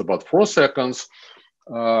less. It's about 4 seconds.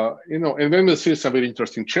 And then we see some very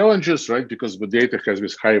interesting challenges, right? Because the data has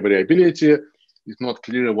this high variability. It's not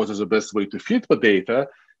clear what is the best way to fit the data.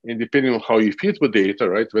 And depending on how you fit the data,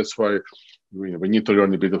 right, that's why we need to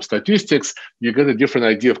learn a bit of statistics. You get a different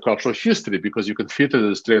idea of cultural history because you can fit it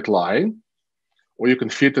as a straight line, or you can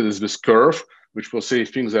fit it as this curve, which will say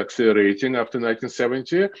things are accelerating after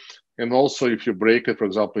 1970. And also if you break it, for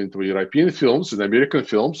example, into European films and American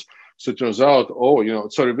films, so it turns out,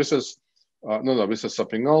 sorry, this is, this is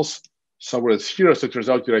something else. Somewhere it's here. So it turns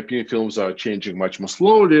out European films are changing much more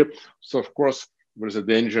slowly. So of course, there's a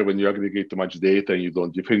danger when you aggregate too much data and you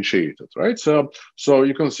don't differentiate it, right? So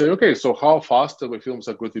you can say, okay, so how fast the films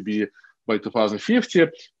are going to be by 2050?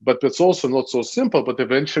 But that's also not so simple, but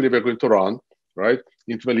eventually we're going to run, right,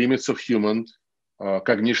 into the limits of human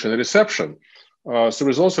cognition and reception. So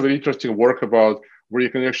there's also very interesting work about where you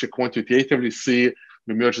can actually quantitatively see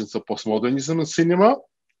the emergence of postmodernism in cinema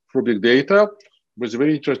through big data. There's a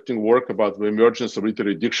very interesting work about the emergence of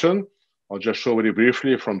literary diction. I'll just show very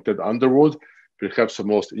briefly from Ted Underwood, perhaps the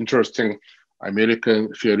most interesting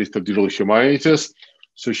American theorist of digital humanities.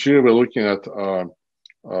 So here we're looking at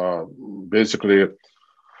basically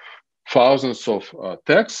thousands of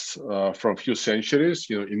texts from a few centuries,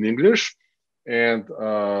 in English, and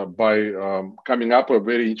by coming up with a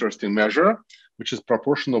very interesting measure, which is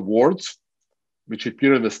proportion of words which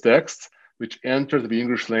appear in this text, which entered the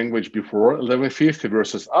English language before 1150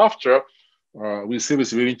 versus after, we see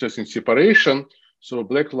this very interesting separation. So a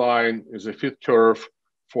black line is a fit curve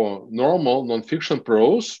for normal nonfiction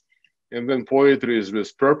prose, and then poetry is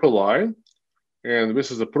this purple line, and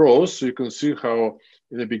this is the prose. So you can see how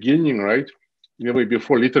in the beginning, right, in a way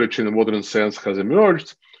before literature in a modern sense has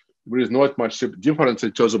emerged, there is not much difference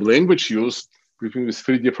in terms of language use between these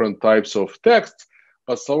three different types of texts,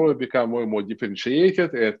 but slowly become more and more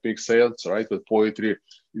differentiated, and it makes sense, right? That poetry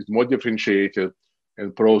is more differentiated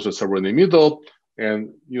and prose is somewhere in the middle. And,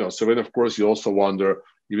 so then of course you also wonder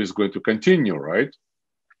if it's going to continue, right?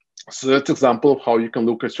 So that's an example of how you can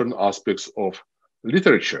look at certain aspects of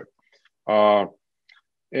literature.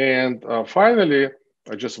 Finally,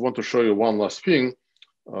 I just want to show you one last thing.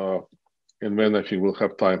 And then I think we'll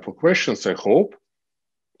have time for questions, I hope.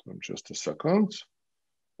 Just a second.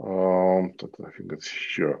 I think it's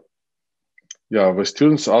here. Yeah, the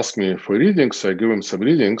students ask me for readings, so I give them some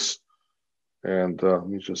readings. And let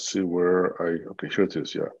me just see where okay, here it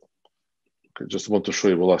is, yeah. Okay, just want to show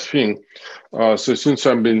you the last thing. So since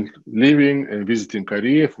I've been living and visiting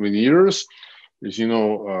Korea for many years, as you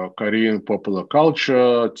know, Korean popular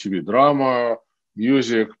culture, TV drama,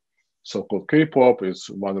 music, so-called K-pop is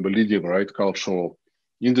one of the leading, right, cultural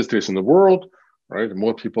industries in the world, right?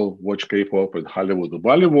 More people watch K-pop in Hollywood or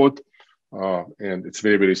Bollywood, and it's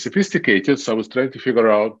very, very sophisticated. So I was trying to figure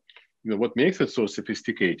out, what makes it so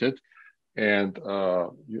sophisticated, and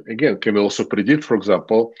again, can we also predict, for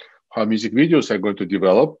example, how music videos are going to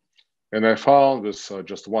develop? And I found this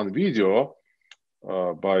just one video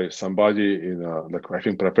by somebody in, I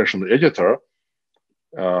think, professional editor.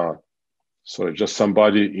 So just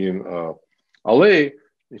somebody in LA.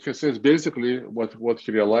 He says basically what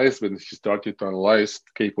he realized when he started to analyze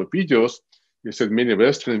K-pop videos. He said many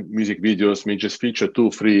Western music videos may just feature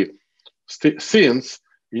 2-3 scenes.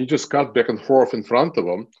 You just cut back and forth in front of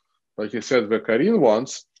them. Like he said, the Korean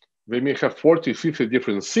ones, they may have 40-50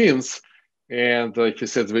 different scenes. And he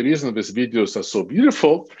said the reason these videos are so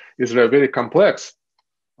beautiful is they're very complex.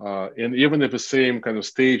 And even if the same kind of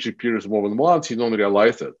stage appears more than once, you don't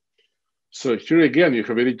realize it. So here again, you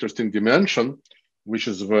have a very interesting dimension, which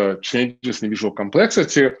is the changes in visual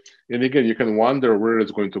complexity. And again, you can wonder where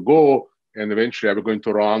it's going to go. And eventually, are we going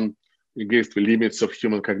to run against the limits of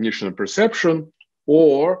human cognition and perception?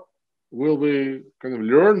 Or will we kind of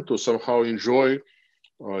learn to somehow enjoy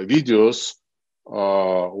videos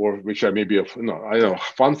or which are maybe of, I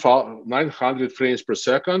don't know, 900 frames per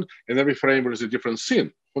second, and every frame is a different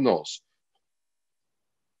scene? Who knows?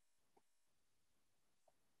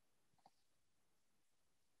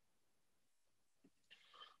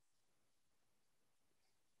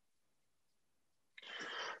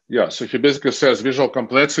 Yeah, so he basically says visual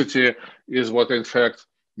complexity is what in fact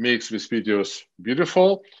makes these videos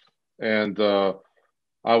beautiful. And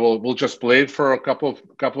we'll just play it for a couple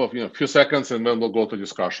of few seconds, and then we'll go to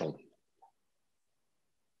discussion.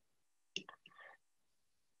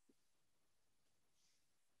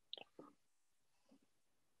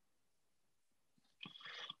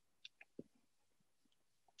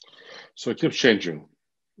 So it keeps changing,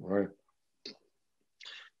 right?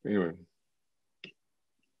 Anyway.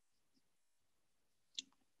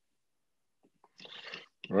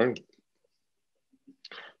 Right.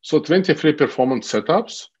 So 23 performance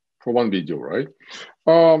setups for one video, right?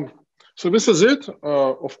 So this is it.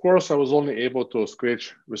 Of course, I was only able to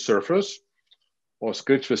scratch the surface or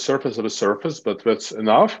scratch the surface of the surface, but that's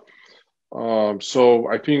enough. So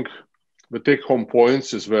I think the take-home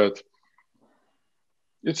points is that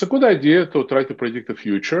it's a good idea to try to predict the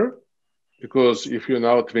future, because if you're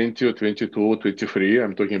now 20 or 22, 23,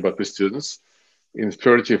 I'm talking about the students, in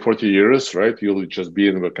 30, 40 years, right, you'll just be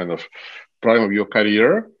in the kind of prime of your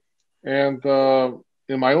career. And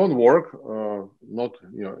in my own work,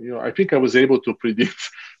 I think I was able to predict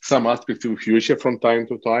some aspects of the future from time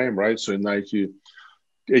to time, right? So in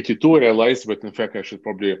 1982, I realized that in fact I should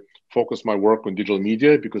probably focus my work on digital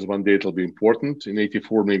media because one day it'll be important. In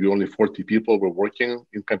 84, maybe only 40 people were working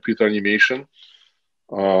in computer animation.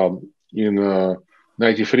 In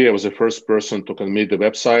 93, I was the first person to make the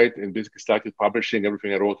website and basically started publishing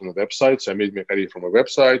everything I wrote on the website. So I made my career from a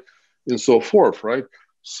website and so forth, right?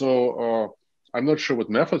 So I'm not sure what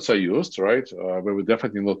methods I used, right? They were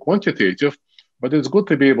definitely not quantitative, but it's good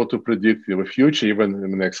to be able to predict the future, even in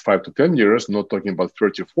the next 5 to 10 years, not talking about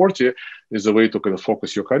 30, 40, is a way to kind of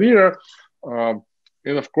focus your career.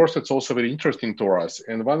 And of course, it's also very interesting to us.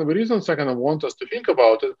 And one of the reasons I kind of want us to think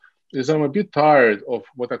about it is I'm a bit tired of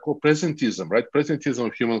what I call presentism, right? Presentism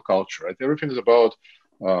of human culture, right? Everything is about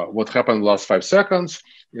what happened in the last 5 seconds.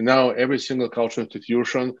 And now every single cultural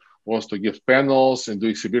institution wants to give panels and do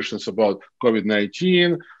exhibitions about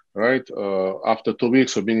COVID-19, right? After 2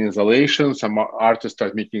 weeks of being in isolation, some artists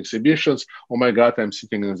start making exhibitions. Oh my God, I'm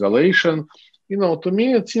sitting in isolation. To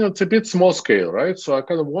me, it's a bit small scale, right? So I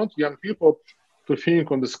kind of want young people to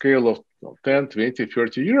think on the scale of 10, 20,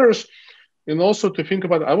 30 years. and also to think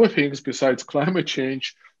about other things besides climate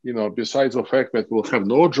change, besides the fact that we'll have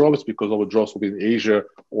no jobs because all the jobs will be in Asia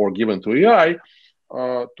or given to AI,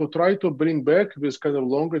 to try to bring back this kind of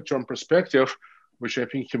longer term perspective, which I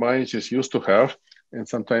think humanities used to have and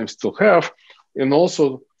sometimes still have, and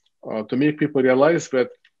also to make people realize that,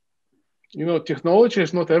 technology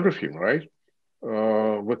is not everything, right?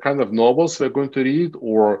 What kind of novels we're going to read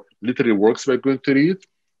or literary works we're going to read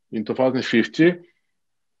in 2050.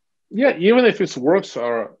 Yeah, even if its works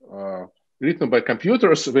are written by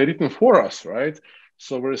computers, they're written for us, right?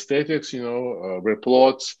 So where aesthetics, where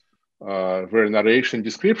plots, where narration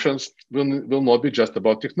descriptions will not be just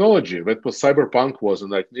about technology. That was cyberpunk was in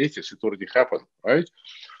the 1980s. It already happened, right?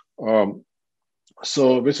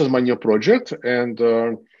 So this is my new project, and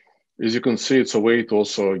as you can see, it's a way to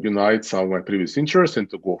also unite some of my previous interests and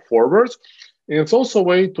to go forward. And it's also a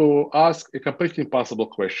way to ask a completely impossible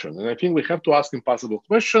question. And I think we have to ask impossible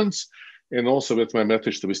questions. And also that's my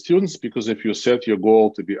message to the students, because if you set your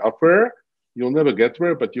goal to be up there, you'll never get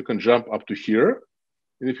there, but you can jump up to here.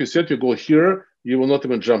 And if you set your goal here, you will not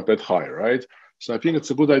even jump that high, right? So I think it's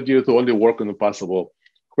a good idea to only work on impossible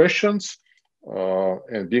questions.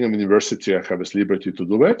 And being in university, I have this liberty to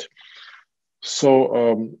do that.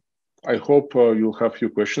 So I hope you'll have a few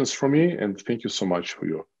questions for me, and thank you so much for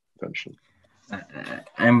your attention.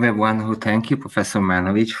 I'm the one who thank you, Professor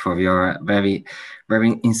Manovich, for your very,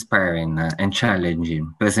 very inspiring and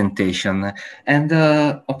challenging presentation. And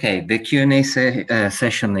okay, the Q&A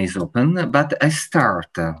session is open, but I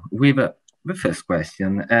start with the first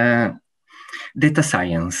question. Data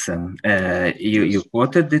science. You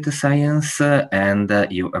quoted data science and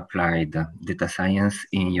you applied data science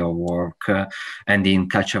in your work and in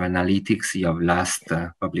cultural analytics, your last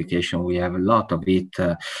publication. We have a lot of it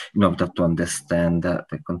in order to understand the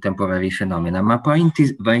contemporary phenomena. My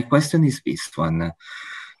question is this one.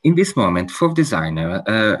 In this moment, for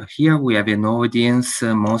designer, here we have an audience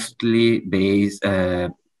mostly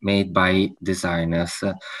made by designers.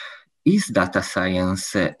 Is data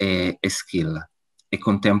science a skill a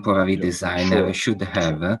contemporary designer should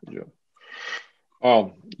have? Yeah.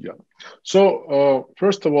 So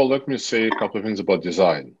first of all, let me say a couple of things about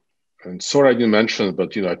design. And sorry I didn't mention,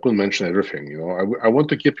 but I couldn't mention everything. I want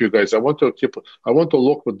to keep you guys. I want to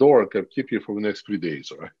lock the door and keep you for the next 3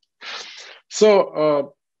 days. All right.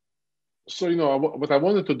 So what I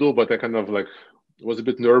wanted to do, but I kind of was a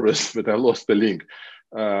bit nervous, but I lost the link.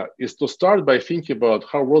 Is to start by thinking about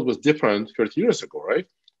how the world was different 30 years ago, right?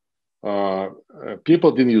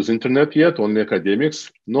 People didn't use internet yet, only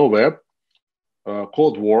academics, no web,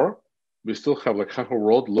 Cold War. We still have half a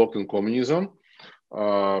world locked in communism.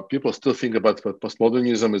 People still think about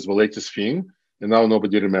postmodernism as the latest thing, and now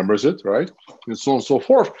nobody remembers it, right? And so on and so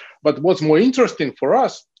forth. But what's more interesting for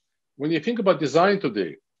us, when you think about design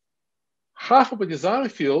today, half of the design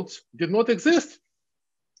fields did not exist.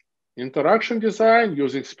 Interaction design,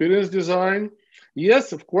 user experience design.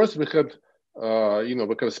 Yes, of course, we had,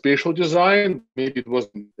 spatial design. Maybe it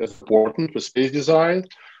wasn't as important for space design,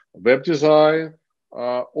 web design,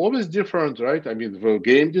 always different, right? I mean, the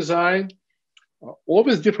game design,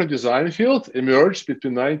 always different design fields emerged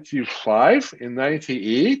between 95 and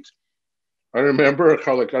 98. I remember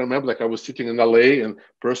I was sitting in LA and a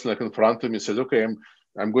person in front of me said, okay,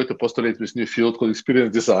 I'm going to postulate this new field called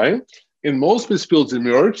experience design. And most of these fields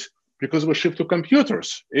emerged because we shift to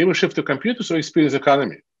computers. We shift to computers or experience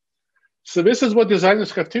economy. So this is what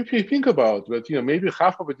designers have to think about, that maybe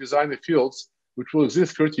half of the design fields which will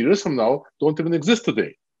exist 30 years from now don't even exist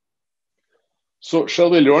today. So shall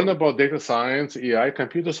we learn about data science, AI,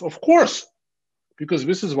 computers? Of course, because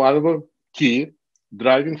this is one of the key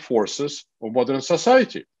driving forces of modern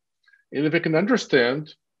society. And if we can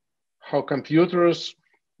understand how computers,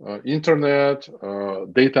 internet,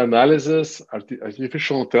 data analysis,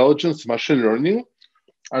 artificial intelligence, machine learning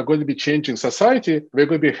are going to be changing society, we're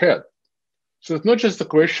going to be ahead. So it's not just a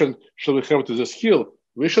question, shall we have it as a skill?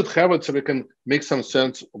 We should have it so we can make some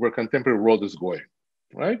sense of where contemporary world is going,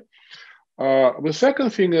 right? The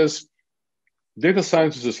second thing is data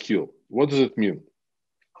science is a skill. What does it mean?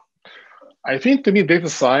 I think to me, data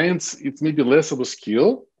science, it's maybe less of a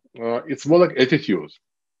skill. It's more like attitude.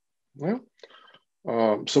 Yeah?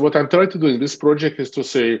 So what I'm trying to do in this project is to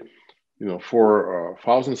say, for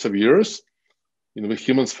thousands of years, the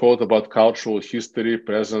humans thought about cultural history,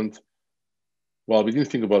 present. Well, we didn't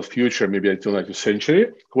think about future maybe until 19th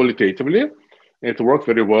century, qualitatively. And it worked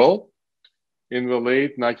very well. In the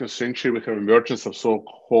late 19th century, we have emergence of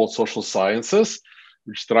so-called social sciences,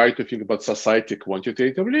 which try to think about society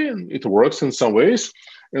quantitatively, and it works in some ways.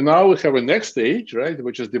 And now we have a next stage, right,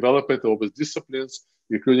 which is development of these disciplines,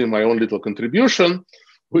 including my own little contribution,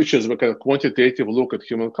 which is a kind of quantitative look at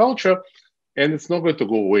human culture, and it's not going to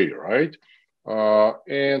go away, right?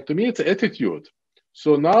 And to me, it's attitude.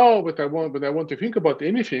 So now, when I want to think about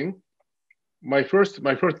anything, my first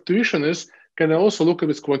intuition is, can I also look at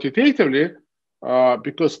this quantitatively?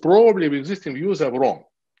 Because probably the existing views are wrong.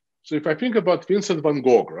 So if I think about Vincent van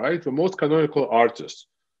Gogh, right, the most canonical artist,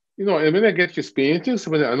 and when I get his paintings,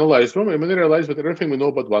 when I analyze them, and when I realize that everything we know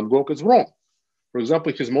about Van Gogh is wrong. For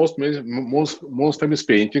example, his most famous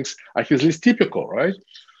paintings are his least typical, right?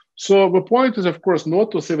 So the point is, of course,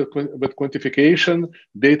 not to say that quantification,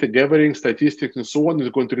 data gathering, statistics, and so on is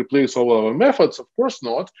going to replace all our methods. Of course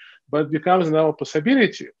not, but it becomes now a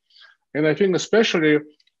possibility. And I think especially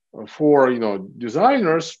for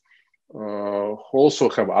designers who also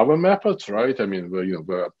have other methods, right? I mean,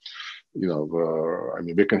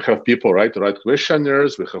 we can have people write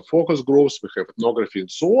questionnaires, we have focus groups, we have ethnography,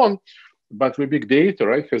 and so on. But with big data,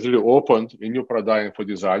 right, has really opened a new paradigm for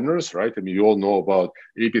designers, right? I mean, you all know about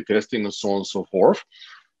A/B testing and so on and so forth.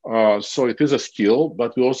 So it is a skill,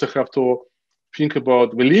 but we also have to think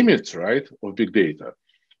about the limits, right, of big data.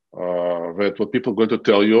 That what people are going to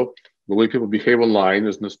tell you, the way people behave online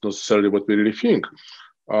is not necessarily what we really think.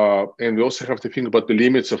 And we also have to think about the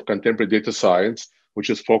limits of contemporary data science, which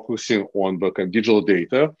is focusing on the kind of digital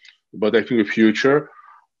data. But I think the future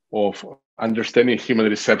of understanding human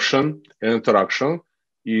reception and interaction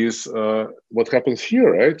is what happens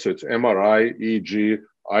here, right? So it's MRI, EEG,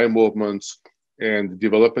 eye movements, and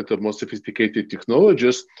development of more sophisticated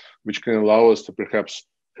technologies, which can allow us to perhaps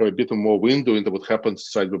have a bit more window into what happens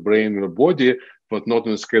inside the brain and the body, but not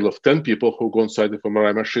on the scale of 10 people who go inside the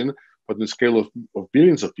MRI machine, but on the scale of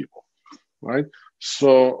billions of people, right?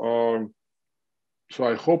 So, so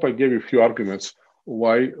I hope I gave you a few arguments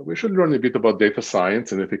why we should learn a bit about data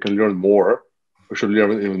science, and if we can learn more, we should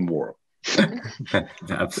learn even more.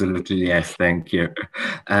 Absolutely, yes, thank you.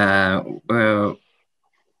 Well,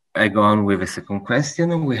 I go on with a second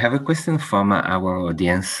question. We have a question from our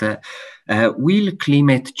audience. Will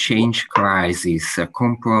climate change crisis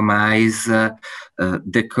compromise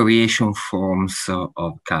the creation forms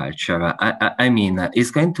of culture? I mean,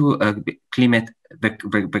 is going to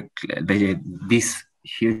this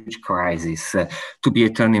huge crisis to be a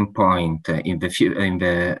turning point in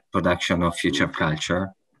the production of future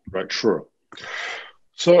culture? Right, sure.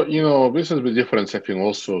 So, this is the difference, I think,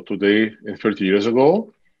 also today and 30 years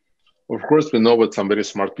ago. Of course, we know that some very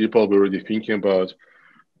smart people were already thinking about,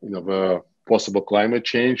 the possible climate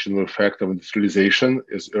change and the effect of industrialization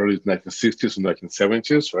as early as 1960s and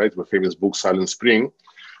 1970s, right? The famous book, Silent Spring.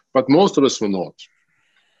 But most of us were not.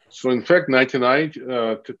 So in fact,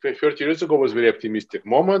 30 years ago was a very optimistic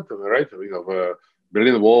moment, right? The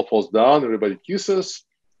Berlin Wall falls down, everybody kisses,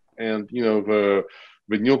 and, the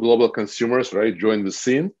new global consumers, right, join the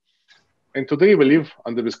scene. And today we live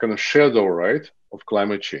under this kind of shadow, right, of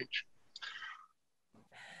climate change.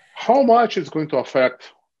 How much it's going to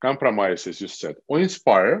affect, compromise, as you said, or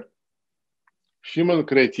inspire human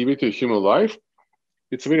creativity, human life,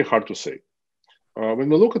 it's very hard to say. When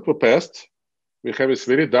we look at the past, we have these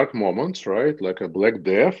very dark moments, right, like a Black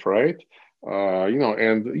Death, right?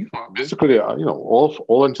 Basically,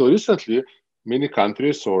 all until recently, many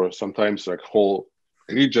countries or sometimes like whole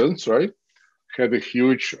regions, right, had a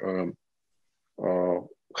huge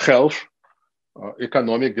health,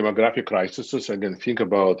 economic, demographic crises. Again, think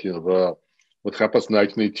about what happened in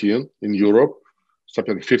 1918 in Europe.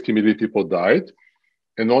 Something like 50 million people died,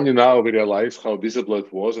 and only now we realize how visible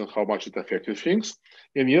it was and how much it affected things.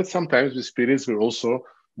 And yet, sometimes the spirits were also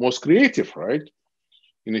most creative, right,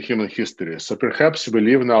 in the human history. So perhaps we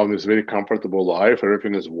live now in this very comfortable life.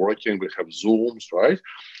 Everything is working. We have Zooms, right?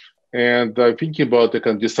 And thinking about the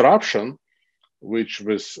kind of disruption which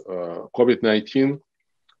was COVID-19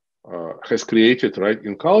 has created, right,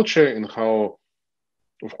 in culture, and how,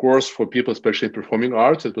 of course, for people, especially in performing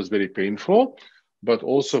arts, it was very painful, but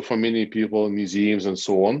also for many people in museums and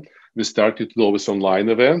so on, we started to do all these online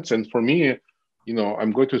events. And for me,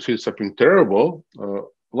 I'm going to say something terrible.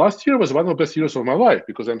 Last year was one of the best years of my life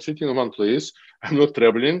because I'm sitting in one place, I'm not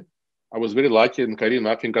traveling. I was very lucky in Korea,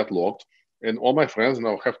 nothing got locked. And all my friends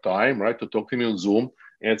now have time, right, to talk to me on Zoom.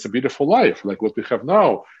 And it's a beautiful life, like what we have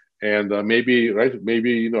now. And maybe I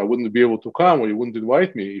wouldn't be able to come, or you wouldn't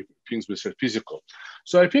invite me if things were so physical.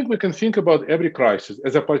 So I think we can think about every crisis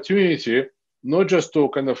as an opportunity, not just to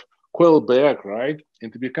kind of quail back, right,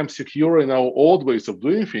 and to become secure in our old ways of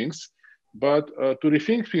doing things, but to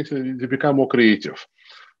rethink things and to become more creative.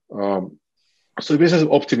 So this is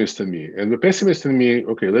optimist in me. And the pessimist in me,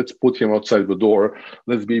 okay, let's put him outside the door.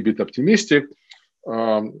 Let's be a bit optimistic.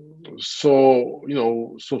 So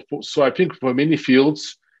I think for many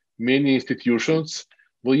fields, many institutions,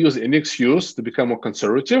 will use any excuse to become more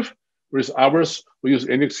conservative, whereas others will use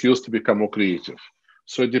any excuse to become more creative.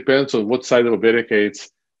 So it depends on what side of the barricades,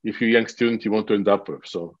 if you're a young student, you want to end up with.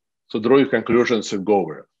 So draw your conclusions and go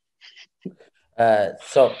over it.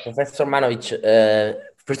 So, Professor Manovich,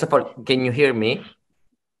 first of all, can you hear me?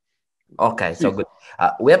 Okay, so good.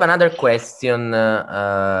 We have another question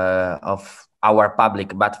of our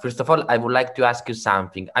public, but first of all, I would like to ask you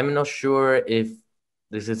something. I'm not sure if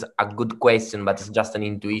this is a good question, but it's just an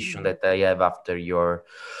intuition that I have after your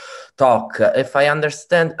talk. If I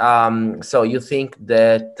understand, so you think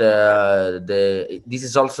that this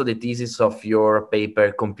is also the thesis of your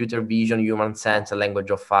paper, Computer Vision, Human Sense, a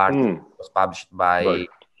Language of Art, was published by... Right.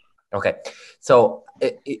 Okay, so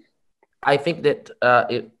I think that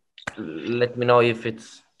let me know if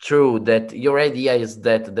it's true that your idea is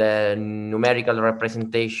that the numerical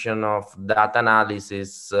representation of data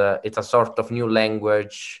analysis, it's a sort of new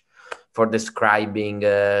language for describing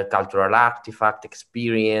cultural artifact,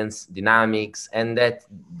 experience, dynamics, and that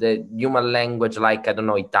the human language, like, I don't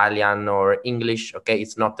know, Italian or English, okay,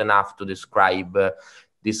 it's not enough to describe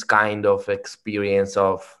this kind of experience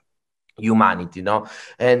of humanity, no?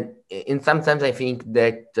 And in some sense, I think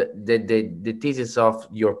that the thesis of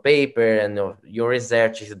your paper and of your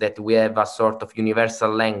research is that we have a sort of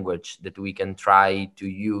universal language that we can try to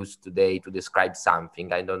use today to describe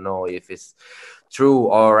something. I don't know if it's true,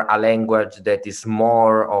 or a language that is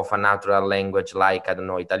more of a natural language, like, I don't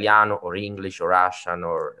know, Italiano or English or Russian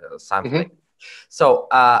or something like that. So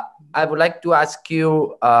I would like to ask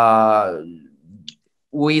you,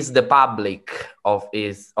 who is the public of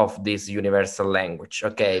this universal language?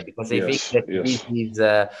 Okay, because I think that this is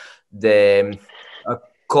the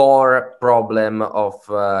core problem of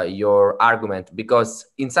your argument, because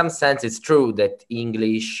in some sense it's true that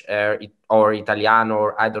English or Italiano,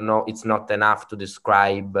 or I don't know, it's not enough to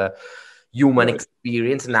describe human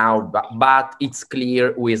experience now, but it's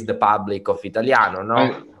clear who is the public of Italiano,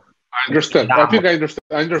 no? I understand. I think I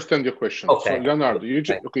understand your question. Okay. So, Leonardo,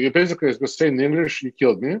 you basically were saying in English, you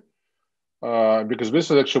killed me, because this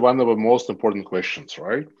is actually one of the most important questions,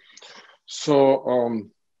 right? So,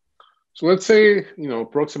 so let's say,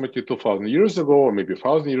 approximately 2,000 years ago, or maybe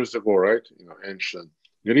 1,000 years ago, right? Ancient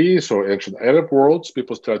Greece or ancient Arab worlds,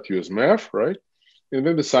 people start to use math, right? And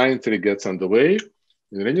then the science really gets underway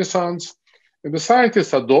in Renaissance, and the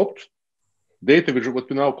scientists adopt data, what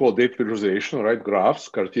we now call data visualization, right? Graphs,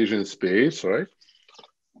 Cartesian space, right?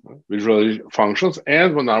 Visual functions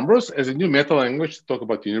and the numbers as a new meta language to talk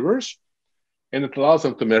about the universe. And it allows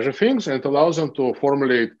them to measure things, and it allows them to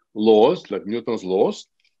formulate laws, like Newton's laws,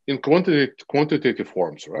 in quantitative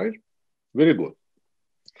forms, right? Very good.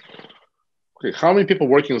 Okay, how many people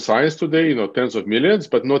working in science today? Tens of millions,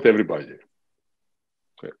 but not everybody.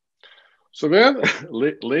 So then,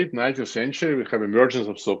 late 19th century, we have emergence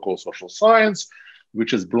of so-called social science,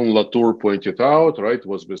 which, as Brun Latour pointed out, right,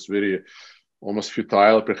 was this very almost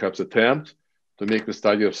futile, perhaps, attempt to make the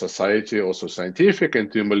study of society also scientific and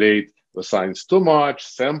to emulate the science too much,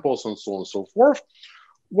 samples, and so on and so forth.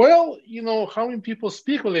 Well, how many people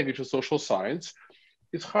speak the language of social science?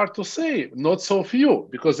 It's hard to say. Not so few,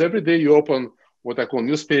 because every day you open what I call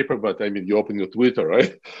newspaper, but I mean, you open your Twitter,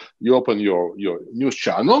 right? You open your news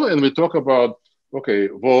channel, and we talk about, okay,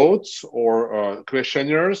 votes or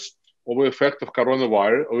questionnaires or the effect of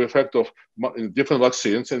coronavirus or the effect of different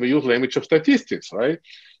vaccines, and we use language of statistics, right?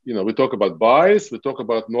 We talk about bias, we talk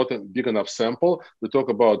about not a big enough sample, we talk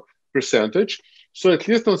about percentage. So at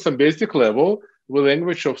least on some basic level, the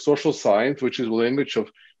language of social science, which is the language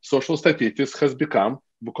of social statistics, has become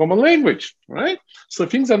the common language, right? So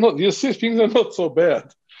things are not so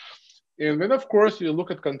bad. And then, of course, you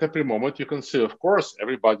look at contemporary moment, you can see, of course,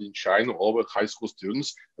 everybody in China, all the high school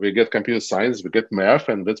students, we get computer science, we get math,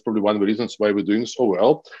 and that's probably one of the reasons why we're doing so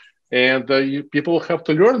well. And people have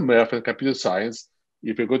to learn math and computer science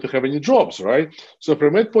if you're going to have any jobs, right? So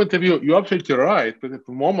from that point of view, you're absolutely right. But at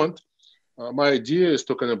the moment, my idea is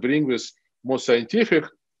to kind of bring this more scientific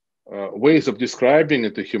ways of describing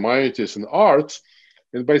into humanities and arts.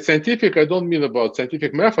 And by scientific, I don't mean about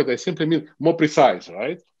scientific method, I simply mean more precise,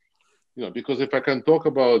 right? Because if I can talk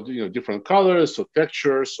about, different colors or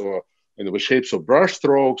textures or, the shapes of brush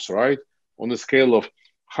strokes, right? On a scale of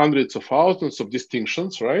hundreds of thousands of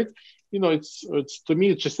distinctions, right? It's to me,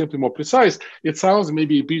 it's just simply more precise. It sounds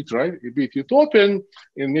maybe a bit utopian,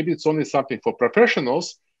 and maybe it's only something for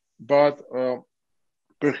professionals, but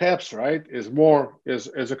perhaps, right, as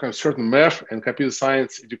a kind of certain math and computer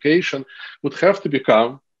science education would have to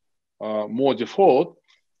become more default.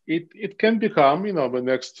 It can become, the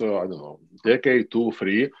next, I don't know, decade, 2,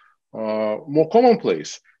 3, more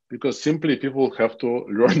commonplace, because simply people have to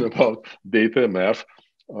learn about data, math,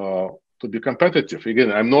 to be competitive.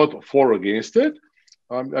 Again, I'm not for or against it.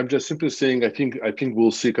 I'm just simply saying I think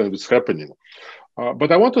we'll see kind of what's happening.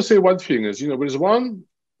 But I want to say one thing is, there is one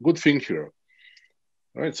good thing here.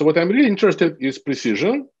 Right? So what I'm really interested in is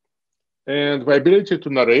precision and the ability to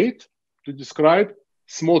narrate, to describe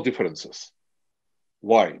small differences.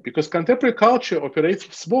 Why? Because contemporary culture operates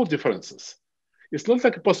with small differences. It's not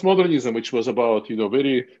like postmodernism, which was about,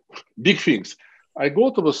 very big things. I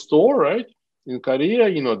go to the store, right? In Korea,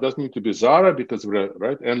 it doesn't need to be Zara because we're,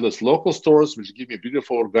 right, endless local stores, which give me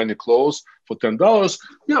beautiful organic clothes for $10.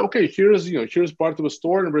 Yeah, okay, here's part of a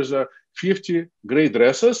store and there's 50 gray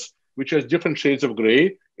dresses, which has different shades of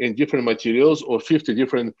gray and different materials, or 50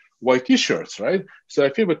 different white t-shirts, right? So I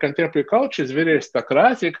think the contemporary culture is very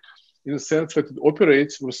aristocratic in the sense that it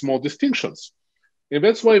operates with small distinctions. And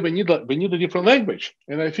that's why we need a different language.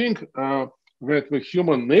 And I think that with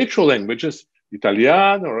human natural languages,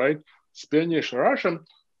 Italian, right, Spanish, Russian,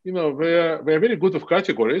 we're very good with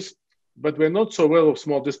categories, but we're not so well with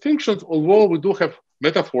small distinctions, although we do have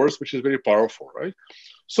metaphors, which is very powerful, right?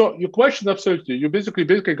 So your question, absolutely, you basically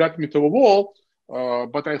got me to the wall,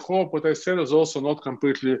 but I hope what I said is also not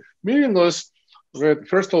completely meaningless. That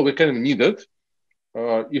first of all, we kind of need it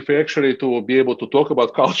if we actually to be able to talk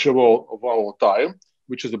about culture of our time,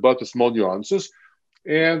 which is about the small nuances.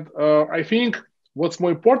 And I think what's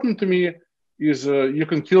more important to me is you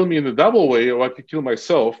can kill me in a double way, or I can kill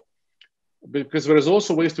myself, because there is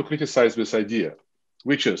also ways to criticize this idea,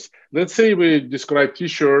 which is, let's say we describe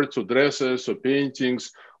t-shirts or dresses or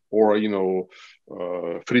paintings or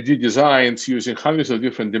 3D designs using hundreds of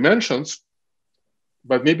different dimensions,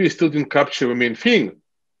 but maybe you still didn't capture the main thing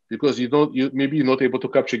because maybe you're not able to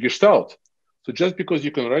capture Gestalt. So just because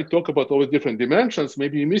you can talk about all the different dimensions,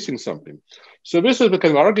 maybe you're missing something. So this is the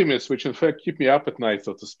kind of arguments which in fact keep me up at night,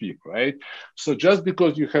 so to speak, right? So just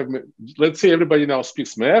because you have, let's say everybody now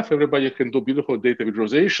speaks math, everybody can do beautiful data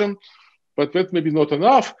visualization, but that may be not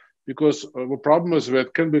enough because the problem is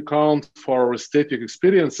that can we account for our aesthetic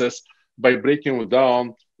experiences by breaking them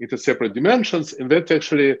down into separate dimensions, and that's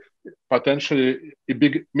actually potentially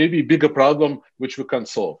maybe a bigger problem which we can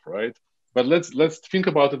solve, right? But let's think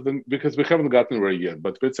about it because we haven't gotten there yet.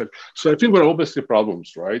 But so I think there are obviously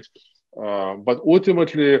problems, right? But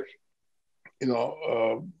ultimately,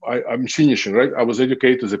 I'm finishing, right? I was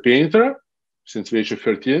educated as a painter since the age of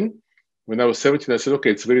 13. When I was 17, I said,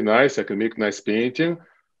 okay, it's very nice. I can make nice painting.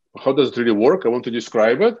 How does it really work? I want to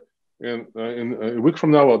describe it. And in a week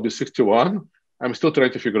from now, I'll be 61. I'm still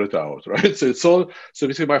trying to figure it out, right? So so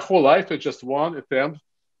basically my whole life is just one attempt.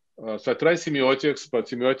 So I tried semiotics, but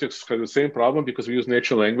semiotics has the same problem because we use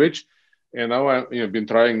natural language. And now I've been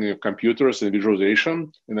trying computers and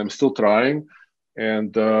visualization, and I'm still trying.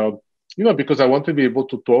 And, because I want to be able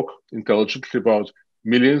to talk intelligently about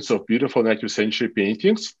millions of beautiful 19th century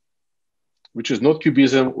paintings, which is not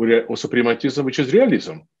cubism or suprematism, which is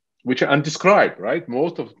realism, which are undescribed, right?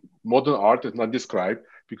 Most of modern art is not described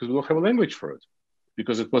because we don't have a language for it,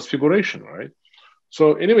 because it was figuration, right?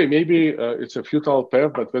 So anyway, maybe it's a futile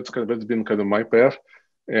path, but that's been kind of my path.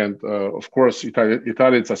 And of course,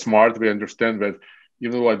 Italians are smart. We understand that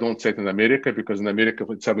even though I don't say it in America, because in America,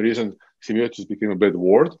 for some reason, semiotics became a bad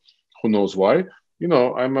word. Who knows why?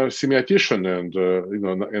 I'm a semiotician, and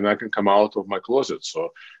and I can come out of my closet.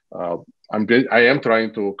 So I am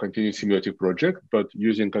trying to continue semiotic project, but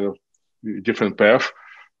using kind of different path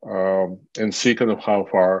and see kind of how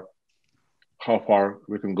far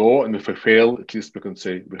we can go, and if I fail, at least we can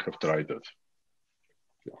say we have tried it.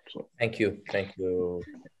 Yeah, so. Thank you.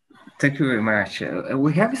 Thank you very much.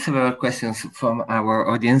 We have several questions from our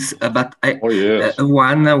audience, but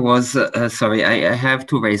one was, sorry, I have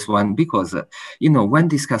to raise one because, when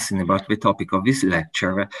discussing about the topic of this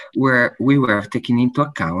lecture, where we were taking into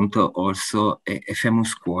account also a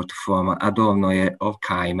famous quote from Adorno or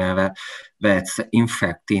Keimer that's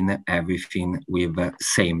infecting everything with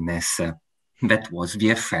sameness. That was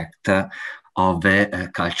the effect of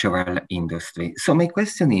the cultural industry. So my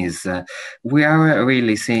question is, we are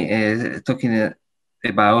really talking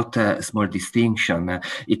about small distinction.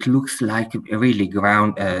 It looks like really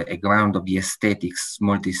a ground of the aesthetics,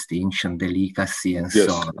 small distinction, delicacy, and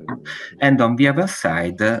so on. And on the other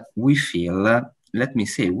side, we feel that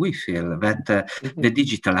the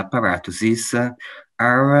digital apparatuses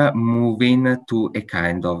are moving to a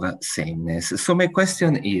kind of sameness. So my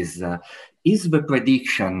question is the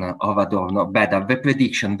prediction of Adorno,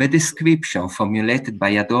 the description formulated by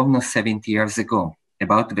Adorno 70 years ago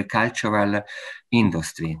about the cultural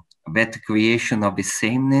industry, that creation of the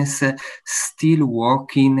sameness still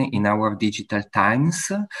working in our digital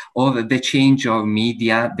times, or the change of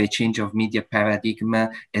media paradigm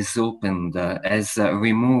has opened, has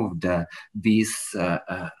removed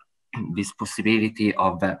this possibility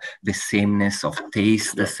of the sameness of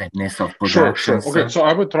taste, the sameness of production. Sure. Okay, so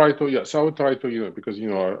I would try to, because,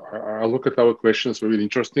 I look at our questions, very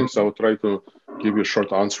interesting. So I will try to give you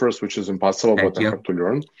short answers, which is impossible, but I have to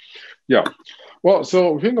learn. Yeah. Well,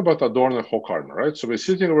 so think about Adorno and Hochheimer, right? So we're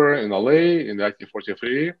sitting there in LA in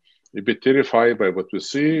 1943, a bit terrified by what we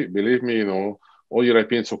see. Believe me, all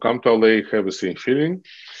Europeans who come to LA have the same feeling.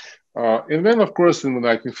 And then, of course, in the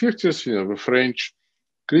 1950s, the French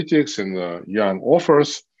critics and young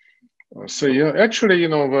authors say, actually,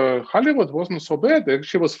 Hollywood wasn't so bad. It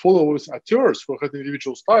actually was full of actors who had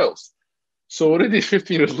individual styles. So already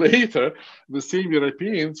 15 years later, the same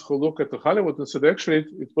Europeans who look at the Hollywood and said, actually,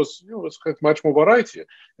 it was, it had much more variety.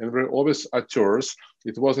 And were always actors.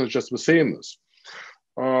 It wasn't just the sameness.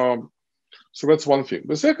 So that's one thing.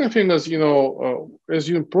 The second thing is, as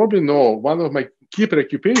you probably know, one of my key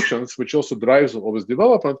preoccupations, which also drives all this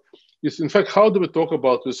development, is, in fact, how do we talk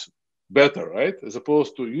about this better, right? As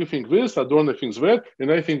opposed to you think this, Adorno thinks that,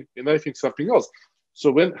 and I think something else.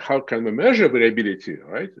 So how can we measure variability,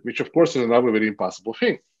 right? Which, of course, is another very impossible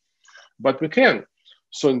thing. But we can.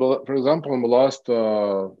 So, for example, in the last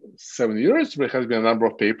 7 years, there has been a number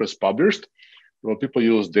of papers published where people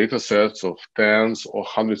use data sets of tens or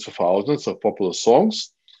hundreds of thousands of popular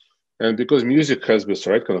songs. And because music has this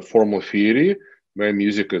kind of formal theory, where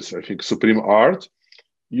music is, I think, supreme art,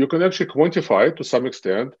 you can actually quantify, to some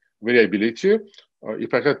extent, variability.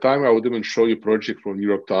 If I had time, I would even show you a project from New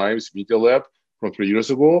York Times Media Lab from 3 years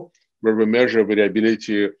ago, where we measure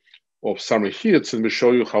variability of summer hits, and we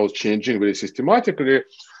show you how it's changing very systematically.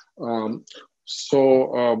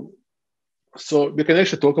 So we can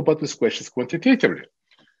actually talk about these questions quantitatively.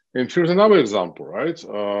 And here's another example, right?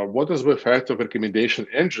 What is the effect of recommendation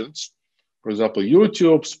engines? For example,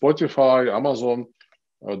 YouTube, Spotify, Amazon.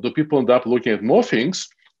 Do people end up looking at more things?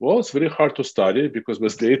 Well, it's very hard to study because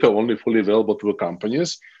this data only fully available to the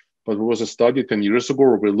companies. But there was a study 10 years ago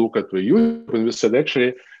where we look at the YouTube, and we said,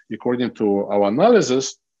 actually, according to our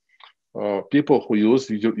analysis, people who use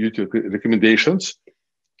YouTube recommendations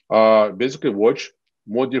basically watch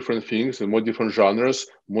more different things and more different genres,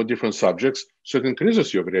 more different subjects, so it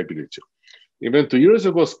increases your variability. Even 2 years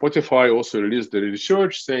ago, Spotify also released the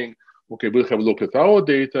research saying, okay, we'll have a look at our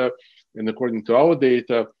data, and according to our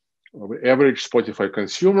data, the average Spotify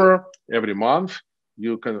consumer every month,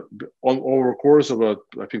 you can, over a course of,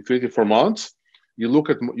 I think, 24 months, you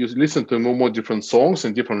listen to more different songs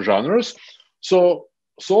and different genres. So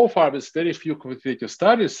far, with very few quantitative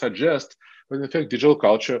studies suggest that, in fact, digital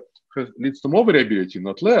culture leads to more variability,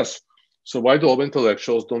 not less. So why do all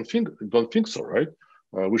intellectuals don't think so, right?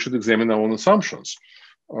 We should examine our own assumptions.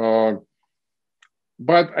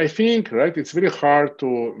 But I think, right, it's very hard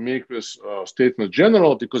to make this statement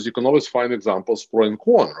general because you can always find examples pro and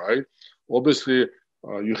con, right? Obviously,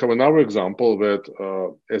 you have another example that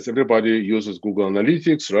as everybody uses Google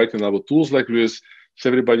Analytics, right, and other tools like this, so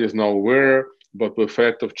everybody is now aware about the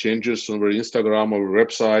effect of changes on their Instagram or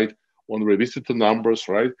website, on their visitor numbers,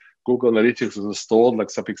 right? Google Analytics is installed like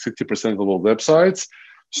something 60% of all websites.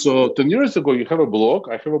 So 10 years ago, you have a blog,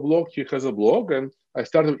 I have a blog, he has a blog, and I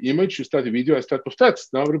start with image, you start with video, I start with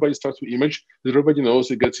text. Now everybody starts with image, everybody knows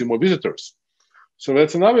it gets you more visitors. So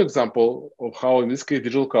that's another example of how, in this case,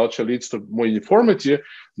 digital culture leads to more uniformity,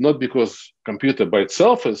 not because computer by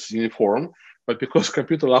itself is uniform, but because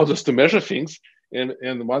computer allows us to measure things. And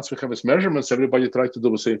once we have these measurements, everybody tries to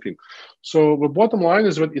do the same thing. So the bottom line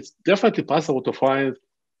is that it's definitely possible to find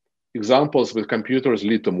examples where computers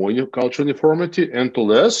lead to more cultural uniformity and to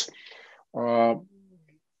less.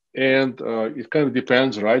 It kind of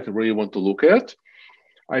depends, right, where you want to look at.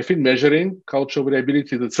 I think measuring cultural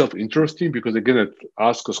variability is itself interesting because, again, it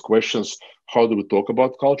asks us questions. How do we talk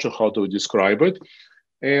about culture? How do we describe it?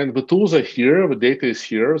 And the tools are here. The data is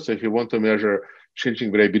here. So if you want to measure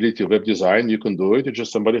changing variability of web design, you can do it. It's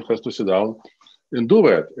just somebody has to sit down and do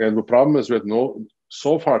that. And the problem is that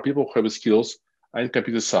so far people who have the skills are in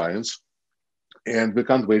computer science, and we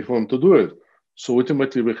can't wait for them to do it. So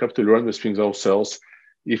ultimately, we have to learn these things ourselves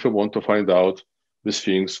if we want to find out these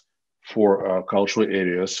things for cultural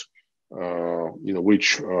areas,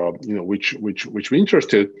 which we're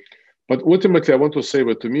interested. But ultimately, I want to say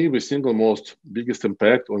that to me, the single most biggest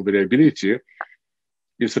impact on variability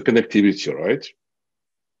is the connectivity, right?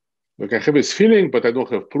 Like I have this feeling, but I don't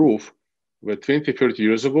have proof that 20, 30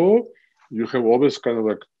 years ago, you have always kind of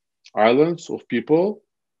like islands of people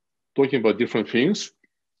talking about different things,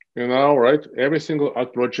 And now, right, every single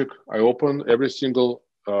art project I open, every single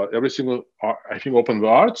I think open the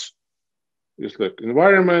arts, it's like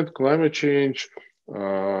environment, climate change.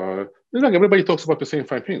 It's like everybody talks about the same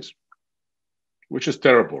 5 things, which is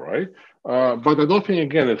terrible, right? But I don't think,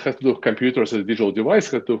 again, it has to do with computers as a digital device.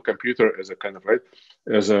 It has to do with computer as a kind of, right,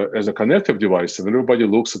 as a connective device. And everybody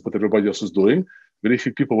looks at what everybody else is doing. Very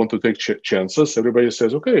few people want to take chances. Everybody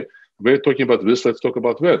says, okay, we're talking about this, let's talk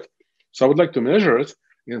about that. So I would like to measure it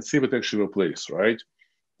and see what actually replaces, right?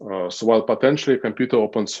 So while potentially a computer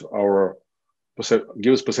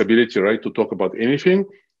gives possibility, right, to talk about anything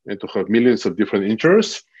and to have millions of different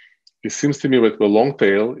interests, it seems to me that the long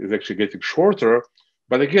tail is actually getting shorter.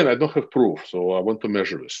 But again, I don't have proof, so I want to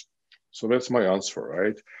measure this. So that's my answer,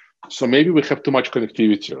 right? So maybe we have too much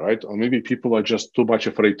connectivity, right? Or maybe people are just too much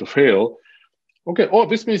afraid to fail. Okay, oh,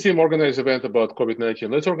 this museum organized an event about COVID-19.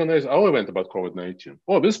 Let's organize our event about COVID-19.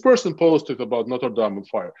 Oh, this person posted about Notre Dame on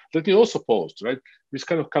fire. Let me also post, right? This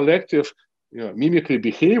kind of collective, mimicry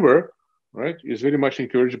behavior, right, is very much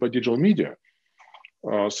encouraged by digital media.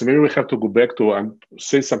 So maybe we have to go back to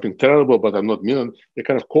say something terrible, but I'm not mean. A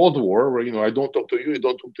kind of Cold War where I don't talk to you, you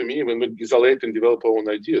don't talk to me, when we isolate and develop our own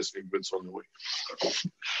ideas. Maybe that's the only way.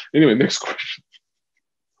 Anyway, next question.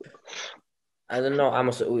 I don't know,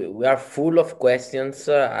 Amos. We are full of questions.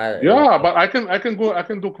 Yeah, but I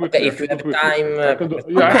can do quickly. Okay, if you have time. I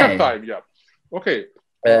have time. Yeah. Okay.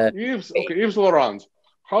 Yves Laurent,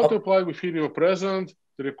 how to apply with video present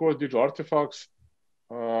to record digital artifacts?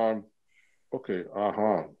 Okay.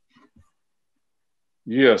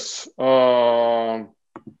 Yes.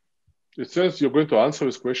 It says you're going to answer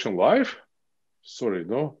this question live. Sorry,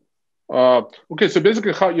 no. Okay. So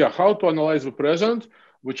basically, how to analyze the present,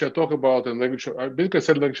 which I talk about in lecture. I basically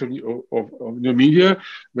said lecture of new media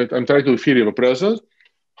that I'm trying to theory of the present.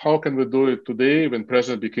 How can we do it today when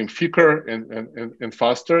present became thicker and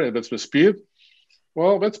faster, and that's the speed?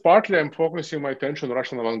 Well, that's partly I'm focusing my attention on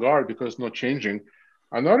Russian avant-garde because it's not changing.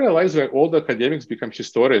 I now realize that all the academics become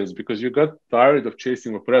historians because you got tired of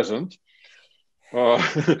chasing the present.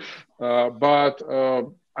 But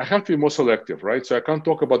I have to be more selective, right? So I can't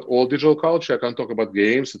talk about all digital culture. I can't talk about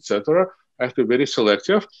games, etc. I have to be very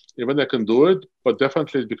selective, even I can do it, but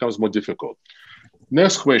definitely it becomes more difficult.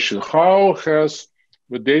 Next question, how has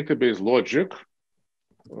the database logic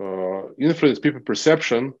influenced people's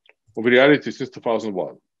perception of reality since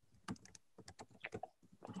 2001?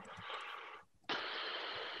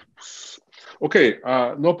 Okay,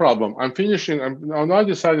 no problem. I'm finishing. I'm now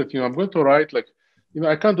decided, I'm going to write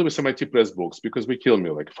I can't do with MIT Press books because they kill me,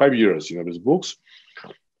 5 years, with books.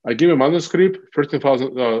 I give a manuscript,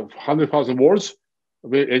 100,000 words,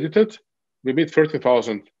 we edit it, we made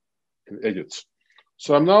 13,000 edits.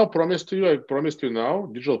 So I'm now promised to you, I promised to you now,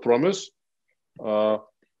 digital promise,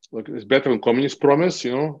 it's better than communist promise,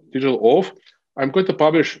 digital oath. I'm going to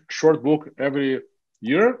publish short book every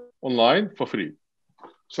year online for free.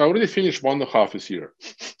 So I already finished 1.5 this year.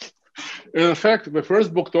 And in fact, the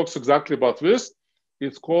first book talks exactly about this.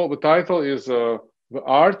 It's called, the title is The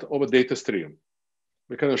Art of a Data Stream.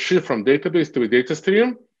 We kind of shift from database to a data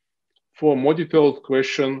stream. For more detailed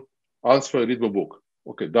question, answer, read the book.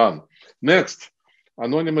 Okay, done. Next,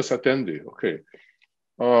 anonymous attendee. Okay.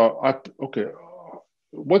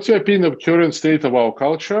 What's your opinion of current state of our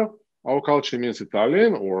culture? Our culture means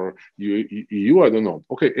Italian or EU, I don't know.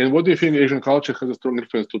 Okay, and what do you think Asian culture has a strong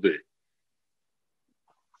influence today?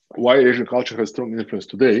 Why Asian culture has strong influence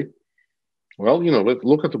today? Well,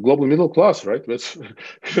 look at the global middle class, right? That's,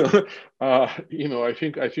 I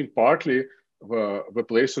think partly the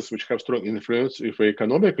places which have strong influence, if they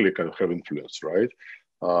economically can have influence, right?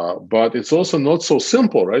 But it's also not so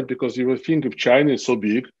simple, right? Because you would think if China is so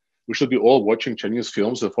big, we should be all watching Chinese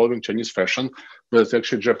films and following Chinese fashion, but it's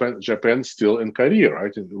actually Japan still and Korea,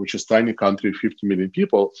 right? Which is a tiny country, 50 million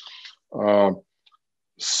people.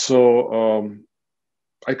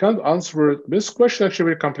 I can't answer it. This question actually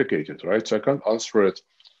very complicated, right? So I can't answer it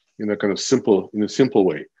in a kind of simple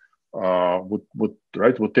way.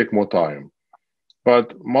 Would take more time.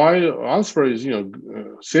 But my answer is,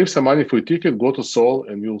 save some money for a ticket, go to Seoul,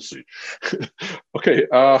 and you'll see. Okay.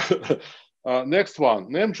 Next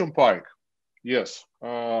one, Namjoon Paik. Yes.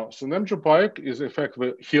 So Namjoon Paik is in fact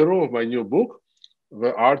the hero of my new book,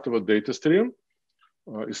 The Art of a Data Stream.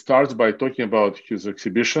 It starts by talking about his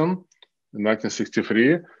exhibition in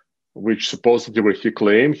 1963, which supposedly where he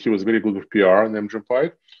claimed he was very good with PR, Namjoon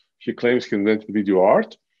Paik. He claims he invented video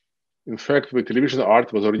art. In fact, the television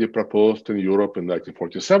art was already proposed in Europe in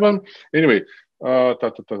 1947. Anyway,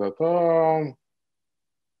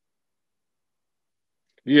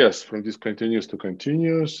 yes, from discontinuous to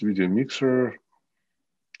continuous, video mixer.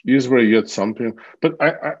 Is there yet something? But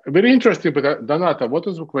very interesting. But Donata, what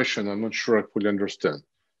is the question? I'm not sure I fully understand.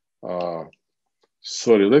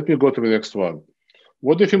 Sorry, let me go to the next one.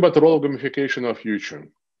 What do you think about the role of gamification in our future?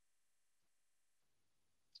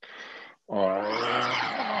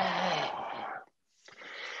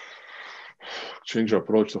 Change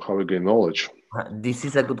approach to how we gain knowledge. This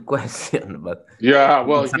is a good question, but yeah,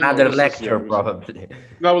 well, it's another lecture probably.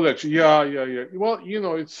 Another lecture, yeah. Well,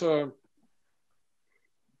 it's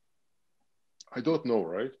I don't know,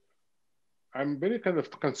 right? I'm very kind of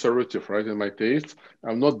conservative, right, in my taste.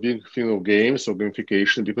 I'm not big fan of games or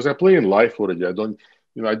gamification because I play in life already. I don't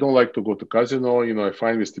like to go to casino. I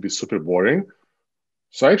find this to be super boring.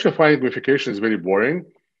 So I actually find gamification is very boring.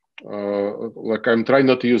 Like I'm trying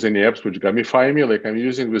not to use any apps which gamify me. Like I'm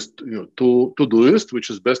using this, Todoist, which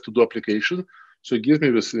is best to do application. So it gives me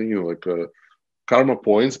this, karma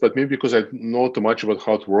points. But maybe because I know too much about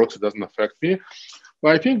how it works, it doesn't affect me.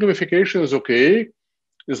 But I think gamification is okay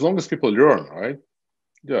as long as people learn, right?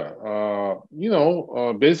 Yeah.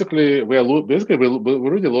 Basically we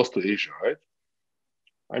already lost to Asia, right?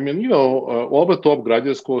 I mean, all the top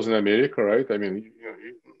graduate schools in America, right? I mean,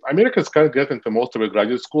 Americans can't get into most of the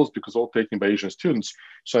graduate schools because all taken by Asian students.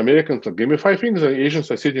 So Americans gamify things, and Asians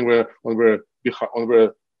are sitting on their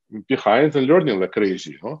behind and learning like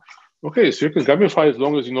crazy. Okay, so you can gamify as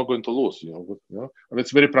long as you're not going to lose. And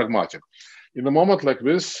it's very pragmatic. In a moment like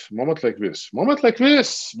this,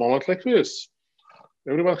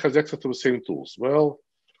 everyone has access to the same tools. Well,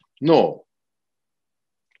 no.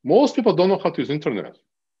 Most people don't know how to use internet.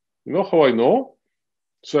 You know how I know?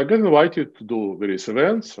 So I get invited to do various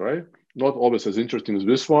events, right? Not always as interesting as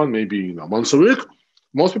this one, maybe once a week.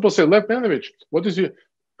 Most people say, Lev Manovich, what is your...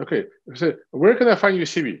 Okay, I say, where can I find your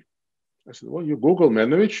CV? I said, well, you Google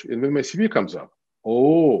Manovich, and then my CV comes up.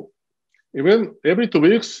 Oh, even every 2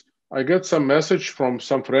 weeks, I get some message from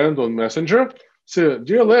some friend on Messenger. Say,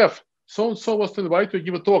 dear Lev, so-and-so was to invite you to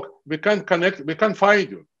give a talk. We can't connect, we can't find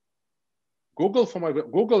you. Google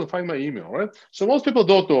and find my email, right? So most people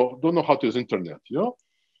don't know how to use internet.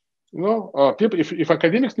 People, if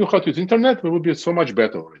academics knew how to use internet, we would be so much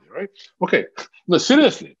better already, right? Okay, no,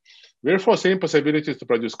 seriously. Therefore, same possibilities to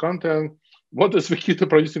produce content. What is the key to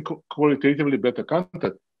producing qualitatively better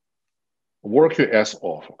content? Work your ass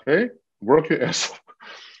off, okay? Work your ass off.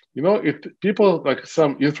 If people like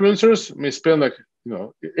some influencers may spend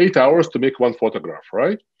 8 hours to make one photograph,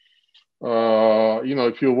 right?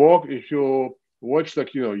 If you watch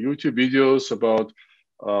YouTube videos about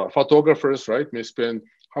photographers, right, may spend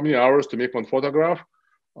how many hours to make one photograph?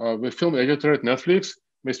 The film editor at Netflix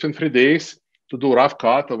may spend 3 days to do a rough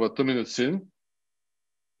cut of a 2-minute scene.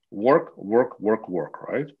 Work,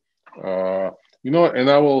 right? And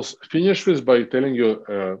I will finish this by telling you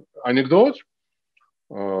an anecdote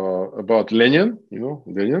about Lenin.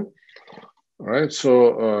 Lenin, right?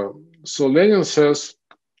 So Lenin says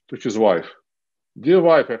to his wife, dear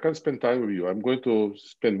wife, I can't spend time with you. I'm going to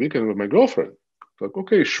spend weekend with my girlfriend. Like,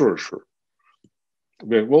 okay, sure.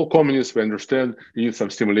 We're all communists, we understand, you need some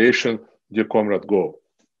stimulation, dear comrade, go.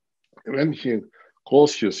 And when he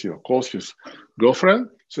calls his girlfriend,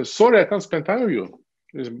 says, sorry, I can't spend time with you.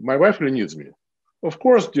 My wife really needs me. Of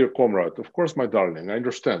course, dear comrade, of course, my darling, I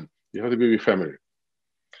understand. You have to be with family.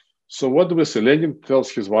 So what do we say? Lenin tells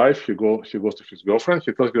his wife, he goes to his girlfriend,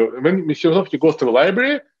 he goes to the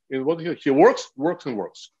library, and what he works.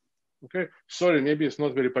 Okay, sorry, maybe it's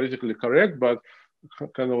not very politically correct, but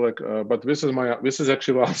kind of like, but this is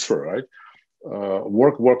actually the answer, right?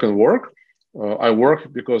 Work. I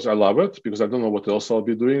work because I love it, because I don't know what else I'll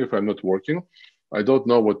be doing if I'm not working. I don't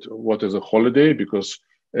know what is a holiday, because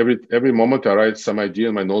every moment I write some idea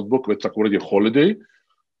in my notebook, it's like already a holiday,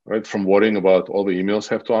 right? From worrying about all the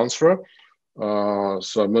emails I have to answer.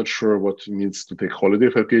 So I'm not sure what it means to take holiday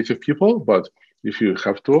for creative people, but if you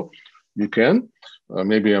have to, you can.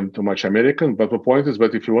 Maybe I'm too much American, but the point is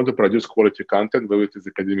that if you want to produce quality content, whether it is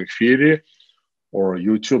academic theory or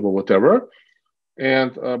YouTube or whatever,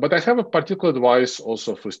 but I have a particular advice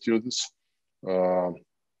also for students. I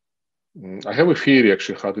have a theory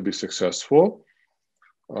actually how to be successful.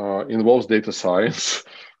 Involves data science,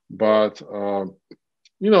 but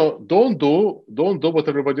don't do what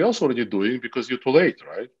everybody else already doing, because you're too late,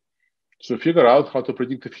 right? So figure out how to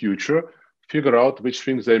predict the future, figure out which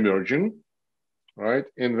things are emerging, right?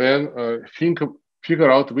 And then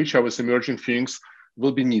figure out which of these emerging things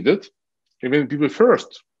will be needed, and then be the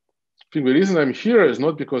first. I think the reason I'm here is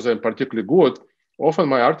not because I'm particularly good. Often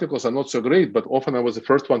my articles are not so great, but often I was the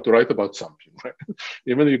first one to write about something, right?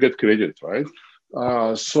 Even you get credit, right?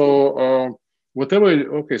 So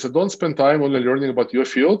don't spend time only learning about your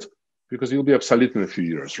field, because you'll be obsolete in a few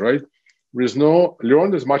years, right?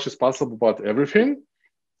 learn as much as possible about everything,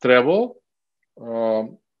 travel,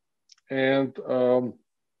 and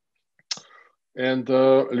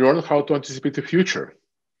learn how to anticipate the future.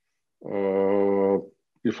 So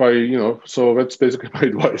that's basically my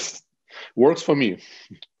advice. Works for me.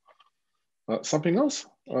 Something else?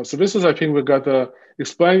 So this is, I think, we got to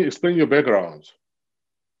explain your background.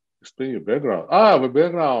 Explain your background. The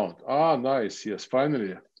background. Nice. Yes,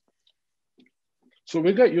 finally. So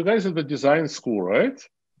we got you guys in the design school, right?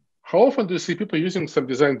 How often do you see people using some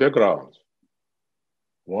design background?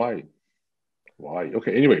 Why?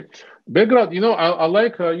 Okay, anyway, background, I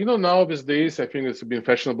like, now these days, I think it's been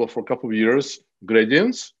fashionable for a couple of years,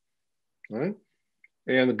 gradients, right?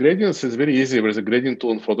 And gradients is very easy. There's a gradient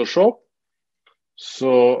tool in Photoshop.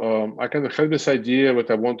 So I kind of had this idea that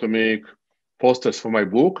I want to make posters for my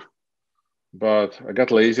book, but I got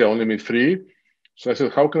lazy, I only made 3. So I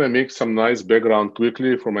said, how can I make some nice background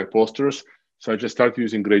quickly for my posters? So I just started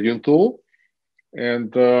using gradient tool.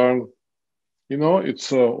 And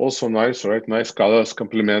it's also nice, right? Nice colors,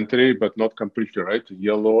 complementary, but not completely, right?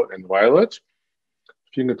 Yellow and violet. I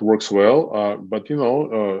think it works well. But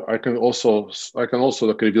I can also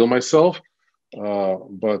like reveal myself.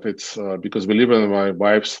 But it's because we live in my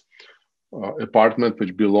wife's apartment,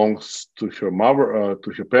 which belongs to her mother,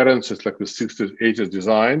 to her parents. It's like the 60s, 80s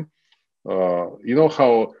design. You know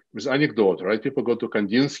how this anecdote, right? People go to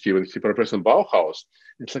Kandinsky when he represents Bauhaus.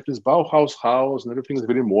 It's like this Bauhaus house and everything is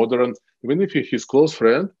very modern. Even if you're his close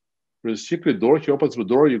friend, there's a secret door. He opens the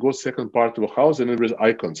door, you go second part of the house, and then there's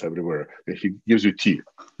icons everywhere. And he gives you tea,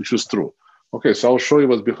 which is true. Okay, so I'll show you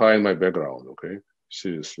what's behind my background, okay?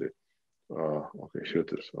 Seriously. Okay, here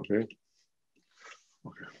it is, okay?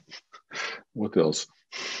 What else?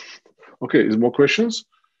 Okay, is more questions?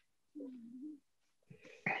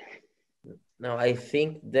 No, I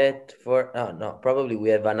think that probably we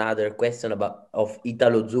have another question of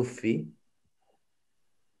Italo Zuffi.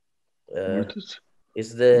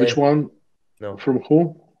 Which one? No. From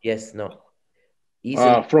who? Yes, no. You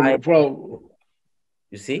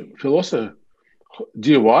see? Philosopher.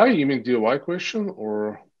 DIY? You mean DIY question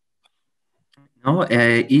or? No,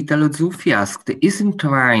 Italo Zuffi asked, isn't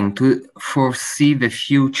trying to foresee the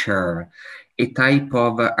future a type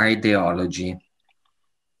of ideology?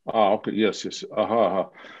 Okay, yes.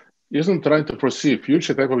 Isn't trying to foresee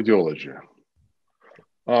future type of ideology.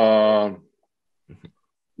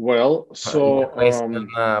 Well, so question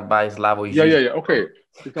by Slavoj. Yeah. Okay.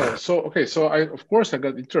 So I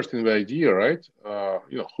got interested in the idea, right?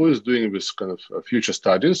 Who is doing this kind of future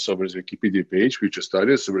studies? So there's a Wikipedia page, future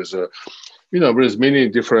studies. So there's there's many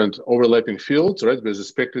different overlapping fields, right? There's a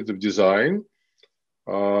speculative design,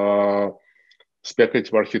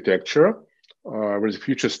 speculative architecture. There's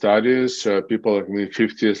future studies. People like in the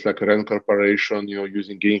 50s, like Rand Corporation,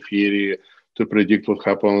 using game theory to predict what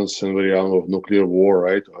happens in the realm of nuclear war,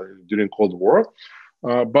 right? During Cold War.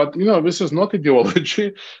 But this is not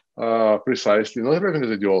ideology, precisely. Not everything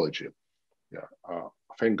is ideology. Yeah,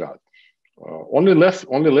 thank God. Only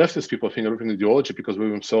leftist people think everything is ideology because we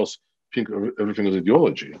themselves think everything is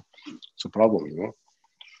ideology. It's a problem,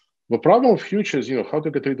 The problem of future is, how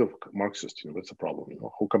to get rid of Marxists. That's a problem.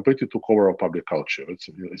 Who completely took over our public culture. It's,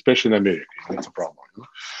 especially in America. That's a problem.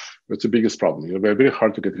 That's the biggest problem. They're very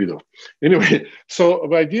hard to get rid of. Anyway, so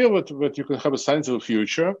the idea that you can have a science of the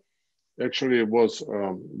future actually was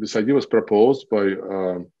this idea was proposed by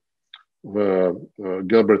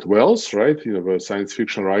Gilbert Wells, right? The science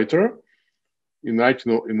fiction writer. In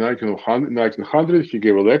 1900, he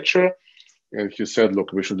gave a lecture, and he said,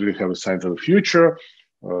 "Look, we should really have a science of the future."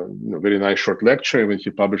 Very nice short lecture, and then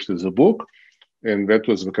he published it as a book, and that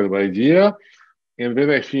was the kind of idea. And then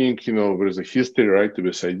I think there's a history, right, to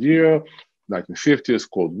this idea. 1950s,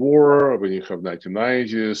 Cold War. When you have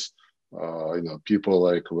 1990s, people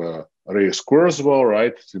like Ray Kurzweil,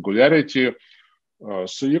 right? Singularity.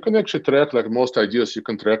 So you can actually track, like most ideas, you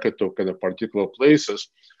can track it to kind of particular places.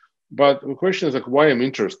 But the question is, like, why I'm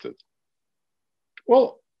interested?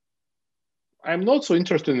 Well, I'm not so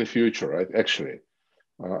interested in the future, right? Actually,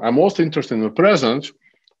 I'm most interested in the present.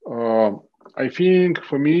 I think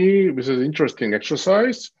for me, this is an interesting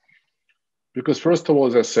exercise because, first of all,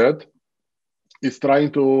 as I said, it's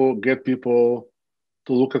trying to get people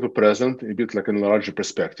to look at the present a bit like in a larger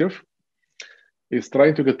perspective. It's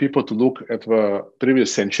trying to get people to look at the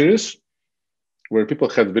previous centuries where people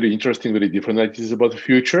had very interesting, very different ideas about the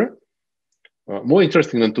future, more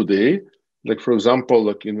interesting than today. Like, for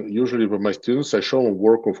example, usually with my students, I show them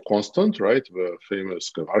work of Constant, right? The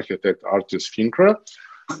famous architect, artist, thinker,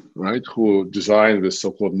 right? Who designed the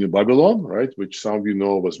so-called New Babylon, right? Which some of you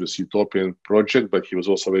know was this utopian project, but he was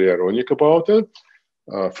also very ironic about it.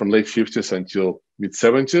 from late 50s until mid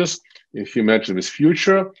 70s. And he imagined this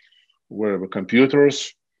future where the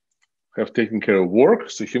computers have taken care of work,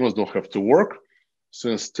 so humans don't have to work. So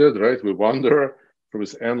instead, right, we wander through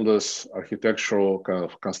this endless architectural kind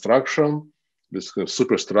of construction, this kind of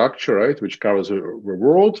superstructure, right, which covers the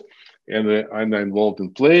world, and I'm involved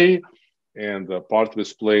in play, and part of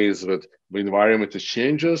this play is that the environment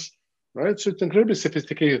changes, right? So it's an incredibly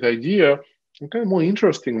sophisticated idea and kind of more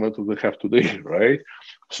interesting than what we have today, right?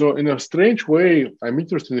 So in a strange way, I'm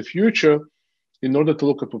interested in the future in order to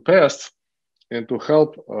look at the past and to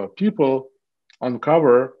help people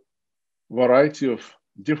uncover a variety of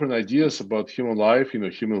different ideas about human life,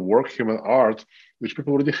 human work, human art, which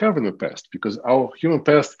people already have in the past, because our human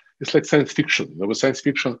past is like science fiction. The science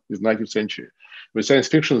fiction is 19th century. The science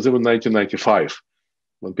fiction is even 1995,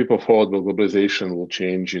 when people thought that globalization will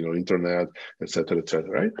change, internet, et cetera,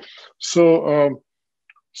 right? So,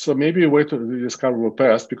 so maybe a way to discover the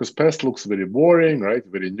past, because past looks very boring, right?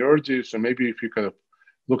 Very nerdy. So maybe if you kind of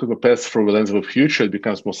look at the past from the lens of the future, it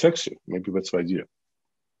becomes more sexy. Maybe that's the idea.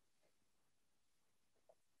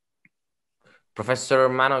 Professor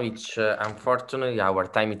Manovich, unfortunately, our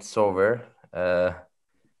time is over.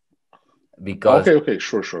 Because okay,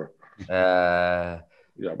 sure. Yeah,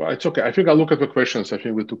 but it's okay. I think I'll look at the questions. I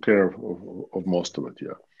think we took care of most of it.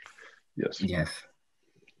 Yeah. Yes.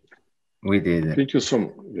 We did. Thank you so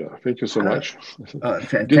much.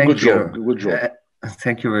 Good job.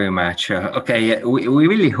 Thank you very much. Okay, we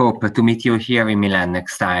really hope to meet you here in Milan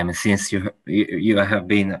next time, since you have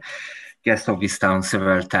been guest of this town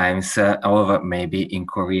several times, or maybe in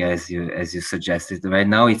Korea, as you suggested. Right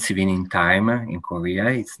now it's evening time in Korea.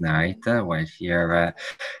 It's night, while here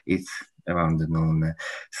it's around noon.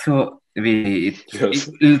 So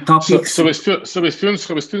topics. So the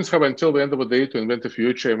students have until the end of the day to invent a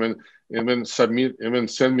future, and then submit, and then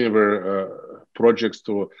send me their projects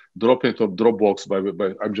to drop into Dropbox. By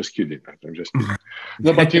I'm just kidding.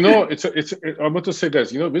 No, but I'm going to say,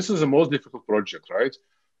 guys, this is the most difficult project, right?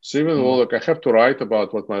 So even though I have to write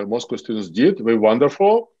about what my Moscow students did, they're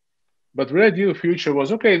wonderful. But the ideal future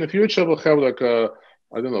was, okay, in the future we'll have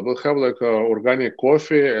we'll have organic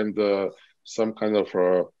coffee and some kind of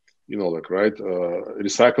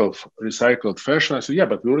recycled fashion. I said, yeah,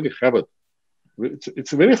 but we already have it.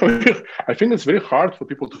 It's very hard. I think it's very hard for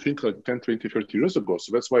people to think like 10, 20, 30 years ago.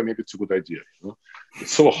 So that's why maybe it's a good idea.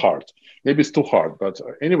 It's so hard. Maybe it's too hard. But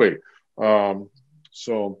anyway,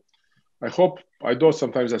 so I know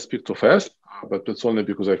sometimes I speak too fast, but it's only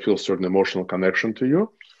because I feel a certain emotional connection to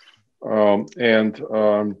you.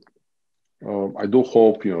 I do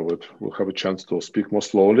hope, we'll have a chance to speak more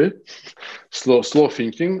slowly, slow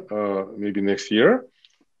thinking, maybe next year.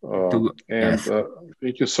 Yes.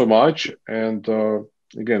 Thank you so much. And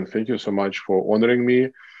again, thank you so much for honoring me.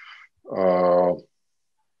 There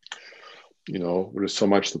is so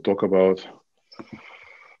much to talk about.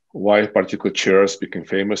 Why particular chairs became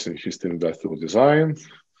famous in history of industrial design,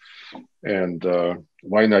 and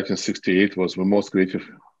why 1968 was the most creative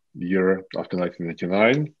year after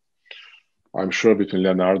 1999. I'm sure between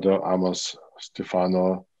Leonardo, Amos,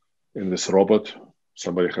 Stefano, and this robot,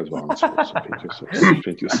 somebody has one answer. So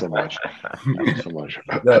thank you so much. Thank you so much.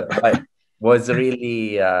 It was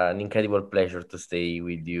really an incredible pleasure to stay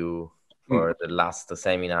with you for the last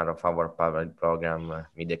seminar of our public program,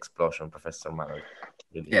 Mid Explosion, Professor Manovich.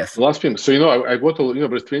 Really. Yes. Last thing. So, I go to,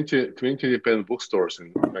 there's 20 independent bookstores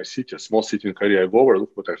in my city, a small city in Korea. I go over,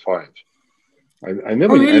 look what I find. I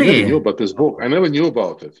never knew about this book. I never knew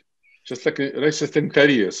about it. Just in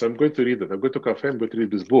Korea. So I'm going to read it. I'm going to cafe, I'm going to read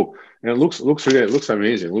this book. And it looks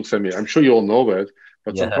amazing. I'm sure you all know that,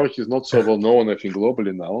 but somehow he's not so well known, I think,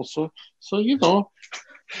 globally now. So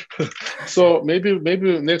So maybe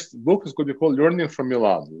next book is going to be called Learning from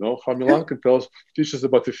Milan, how Milan can teach us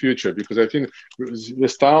about the future, because I think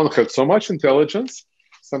this town had so much intelligence,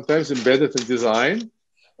 sometimes embedded in design,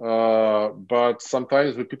 but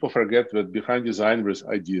sometimes people forget that behind design there's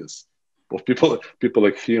ideas of people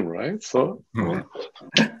like him, right? So thank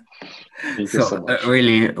you so much.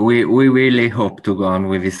 Really, we really hope to go on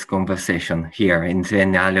with this conversation here in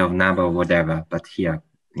Triennale of NABA or whatever, but here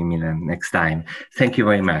in Milan next time. Thank you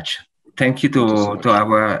very much. Thank you to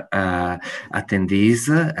our attendees,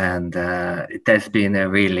 and it has been a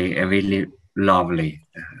really lovely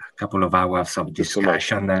couple of hours of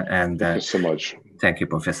discussion. Thank you so much. Thank you,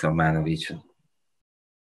 Professor Manovich.